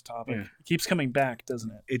nostalgia topic. Yeah. It keeps coming back,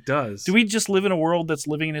 doesn't it? It does. Do we just live in a world that's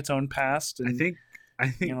living in its own past? And, I think I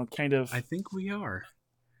think we are.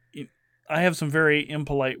 I have some very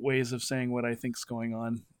impolite ways of saying what I think's going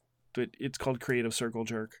on, but it's called creative circle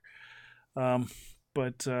jerk.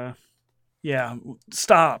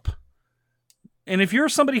 Stop. And if you're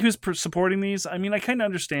somebody who's supporting these, I mean, I kind of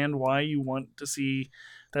understand why you want to see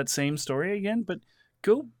that same story again, but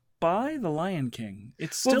go buy The Lion King.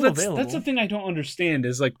 It's still available. That's the thing I don't understand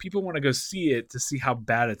is like people want to go see it to see how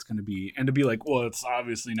bad it's going to be and to be like, well, it's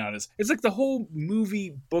obviously not as... It's like the whole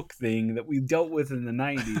movie book thing that we dealt with in the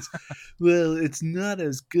 90s. Well, it's not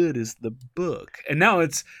as good as the book. And now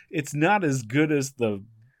it's not as good as the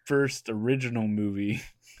first original movie.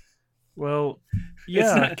 Well,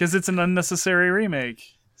 yeah, because it's an unnecessary remake.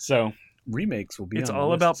 So remakes will be. It's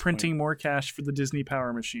all about printing more cash for the Disney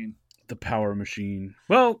Power Machine. The Power Machine.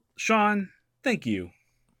 Well, Sean, thank you.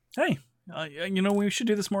 Hey, we should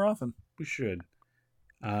do this more often. We should.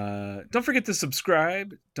 Don't forget to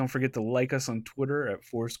subscribe. Don't forget to like us on Twitter at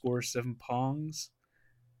 4score7pongs,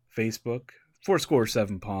 Facebook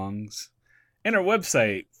 4score7pongs, and our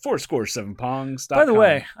website 4score7pongs.com. By the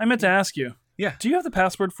way, I meant to ask you. Yeah. Do you have the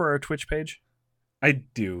password for our Twitch page? I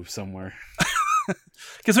do somewhere.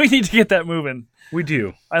 Because we need to get that moving. We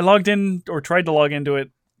do. I logged in or tried to log into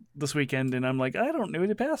it this weekend, and I'm like, I don't know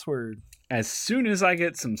the password. As soon as I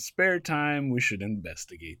get some spare time, we should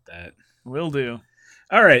investigate that. Will do.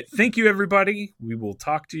 All right. Thank you, everybody. We will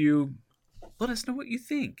talk to you let us know what you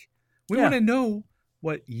think. We want to know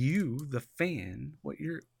what you, the fan,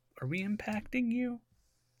 are we impacting you?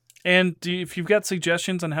 And if you've got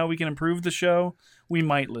suggestions on how we can improve the show, we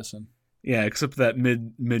might listen. Yeah, except that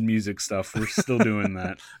mid music stuff. We're still doing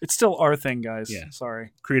that. It's still our thing, guys. Yeah.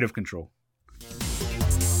 Sorry. Creative control.